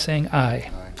signify by saying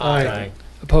aye. Aye.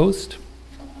 Opposed?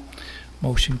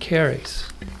 Motion carries.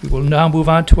 We will now move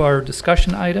on to our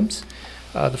discussion items.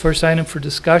 The first item for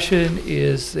discussion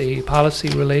is a policy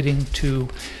relating to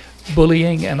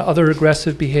bullying and other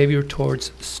aggressive behavior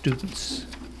towards students.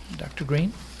 Dr.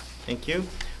 Green? Thank you.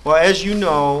 Well, as you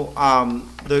know,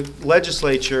 the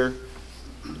legislature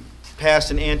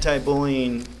passed an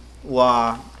anti-bullying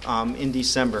law in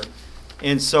December.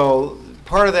 And so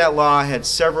part of that law had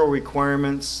several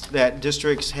requirements that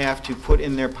districts have to put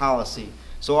in their policy.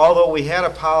 So although we had a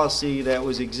policy that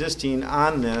was existing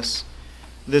on this,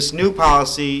 this new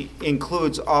policy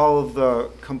includes all of the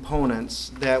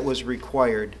components that was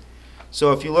required.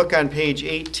 So if you look on page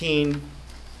 18,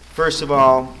 first of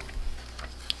all,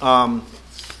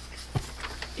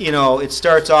 you know, it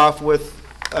starts off with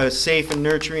a safe and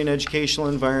nurturing educational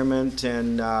environment,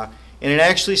 and it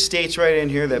actually states right in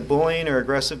here that bullying or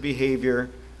aggressive behavior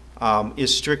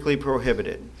is strictly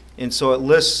prohibited. And so it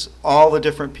lists all the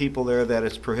different people there that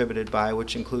it's prohibited by,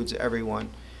 which includes everyone.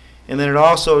 And then it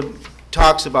also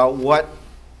talks about what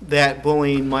that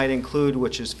bullying might include,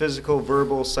 which is physical,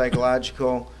 verbal,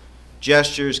 psychological,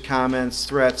 gestures, comments,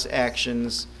 threats,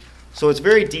 actions. So it's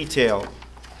very detailed.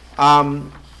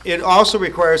 It also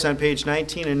requires on page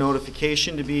 19 a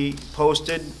notification to be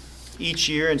posted each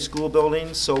year in school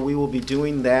buildings, so we will be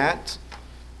doing that.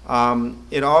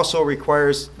 It also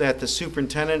requires that the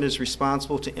superintendent is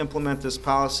responsible to implement this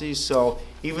policy, so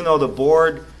even though the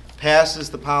board passes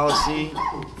the policy,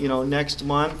 you know, next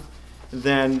month,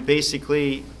 then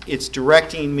basically it's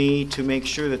directing me to make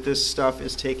sure that this stuff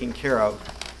is taken care of.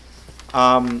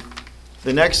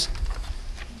 The next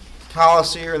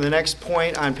policy, or the next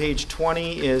point on page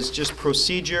 20, is just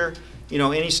procedure. You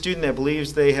know, any student that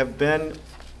believes they have been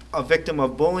a victim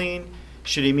of bullying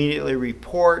should immediately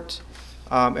report.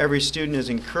 Every student is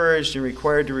encouraged and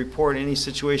required to report any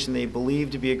situation they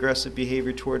believe to be aggressive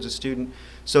behavior towards a student.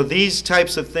 So these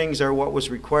types of things are what was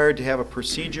required to have a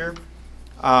procedure.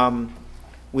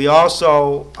 We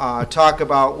also talk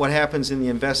about what happens in the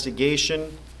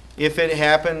investigation. If it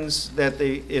happens that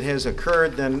it has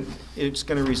occurred, then it's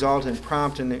going to result in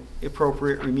prompt and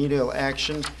appropriate remedial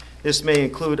action. This may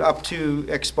include up to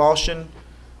expulsion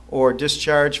or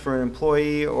discharge for an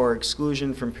employee, or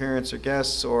exclusion from parents or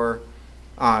guests, or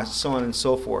so on and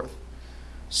so forth.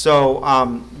 So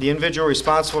the individual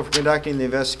responsible for conducting the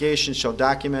investigation shall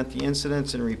document the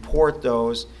incidents and report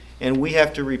those, and we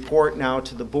have to report now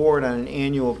to the board on an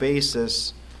annual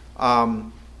basis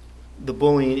the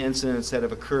bullying incidents that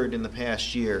have occurred in the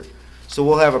past year. So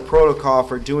we'll have a protocol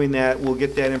for doing that. We'll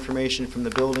get that information from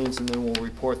the buildings, and then we'll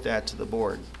report that to the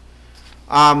board.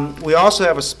 We also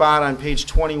have a spot on page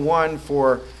 21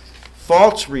 for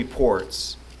false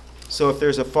reports. So if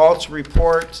there's a false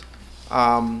report,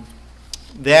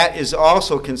 that is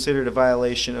also considered a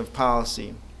violation of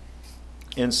policy.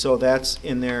 And so that's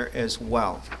in there as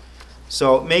well.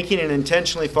 So making an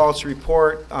intentionally false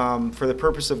report for the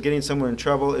purpose of getting someone in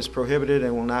trouble is prohibited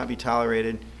and will not be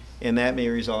tolerated, and that may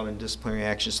result in disciplinary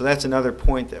action. So that's another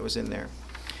point that was in there.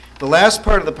 The last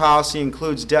part of the policy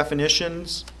includes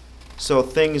definitions. So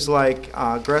things like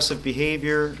aggressive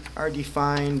behavior are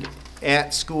defined,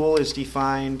 at school is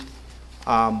defined,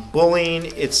 bullying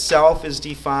itself is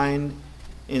defined,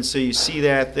 and so you see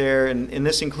that there. And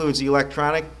this includes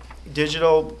electronic,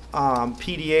 digital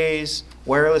PDAs,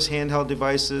 wireless handheld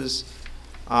devices,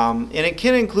 and it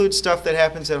can include stuff that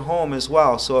happens at home as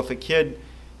well. So if a kid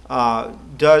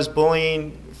does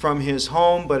bullying from his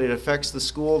home but it affects the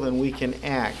school, then we can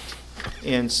act.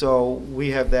 And so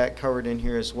we have that covered in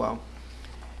here as well.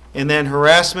 And then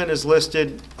harassment is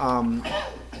listed, and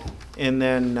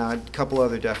then a couple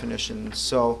other definitions.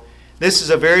 So this is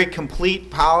a very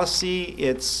complete policy.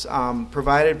 It's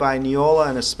provided by Neola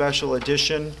in a special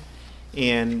edition,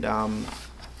 and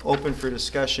open for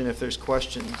discussion if there's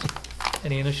questions.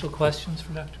 Any initial questions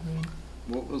for Dr. Green?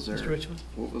 What was their Mr. Richwood?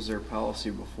 What was their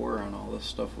policy before on all this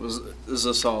stuff? Is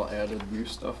this all added new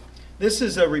stuff? This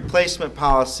is a replacement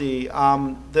policy.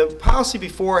 The policy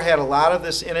before had a lot of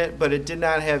this in it, but it did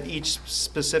not have each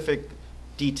specific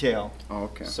detail. Oh,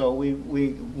 okay. So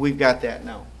we've got that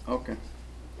now. Okay.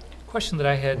 Question that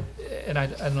I had, and I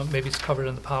don't know, maybe it's covered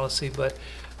in the policy, but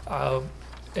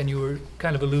and you were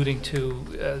kind of alluding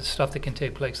to stuff that can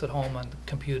take place at home on the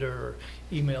computer or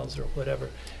emails or whatever.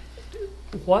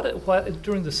 What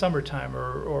during the summertime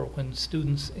or when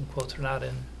students, in quotes, are not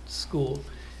in school,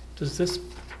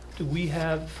 do we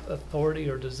have authority,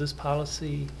 or does this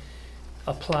policy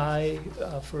apply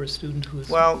for a student who is?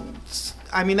 Well,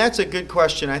 I mean, that's a good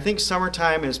question. I think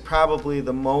summertime is probably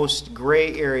the most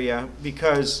gray area,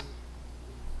 because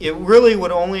it really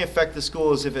would only affect the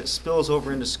schools if it spills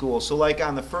over into school. So like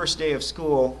on the first day of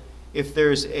school, if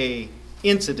there's a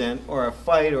incident or a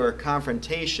fight or a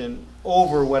confrontation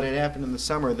over what had happened in the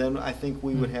summer, then I think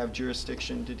we would have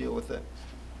jurisdiction to deal with it.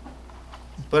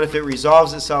 But if it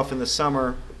resolves itself in the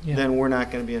summer, Yeah. then we're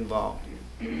not going to be involved.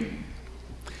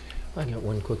 I got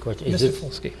one quick question. Mr.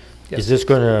 Folsky. Is this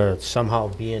going to somehow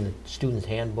be in student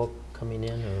handbook coming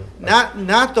in, or?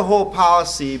 Not the whole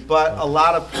policy, but a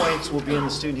lot of points will be in the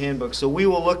student handbook. So we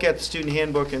will look at the student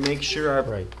handbook and make sure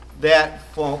that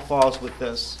falls with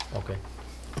this. Okay.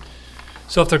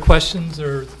 So if there are questions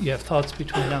or you have thoughts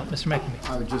between now, Mr. McNamee.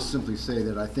 I would just simply say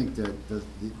that I think that the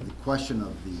question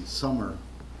of the summer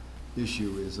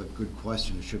issue is a good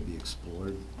question. It should be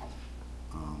explored,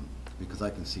 because I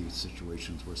can see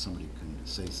situations where somebody can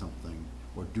say something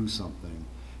or do something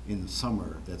in the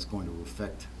summer that's going to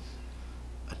affect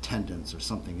attendance or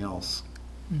something else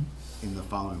in the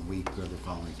following week or the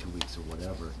following 2 weeks or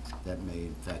whatever that may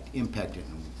in fact impact it.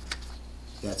 And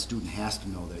that student has to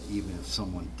know that even if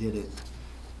someone did it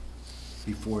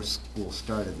before school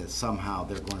started, that somehow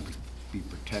they're going to be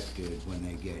protected when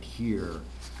they get here,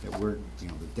 that we're,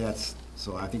 that's,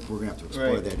 so I think we're going to have to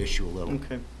explore Right. that issue a little.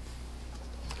 Okay.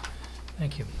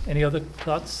 Thank you. Any other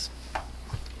thoughts?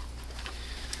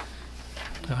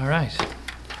 All right.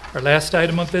 Our last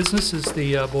item of business is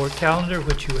the board calendar,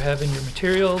 which you have in your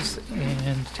materials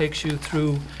and takes you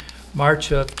through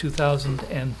March of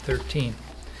 2013.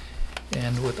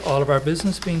 And with all of our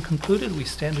business being concluded, we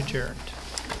stand adjourned.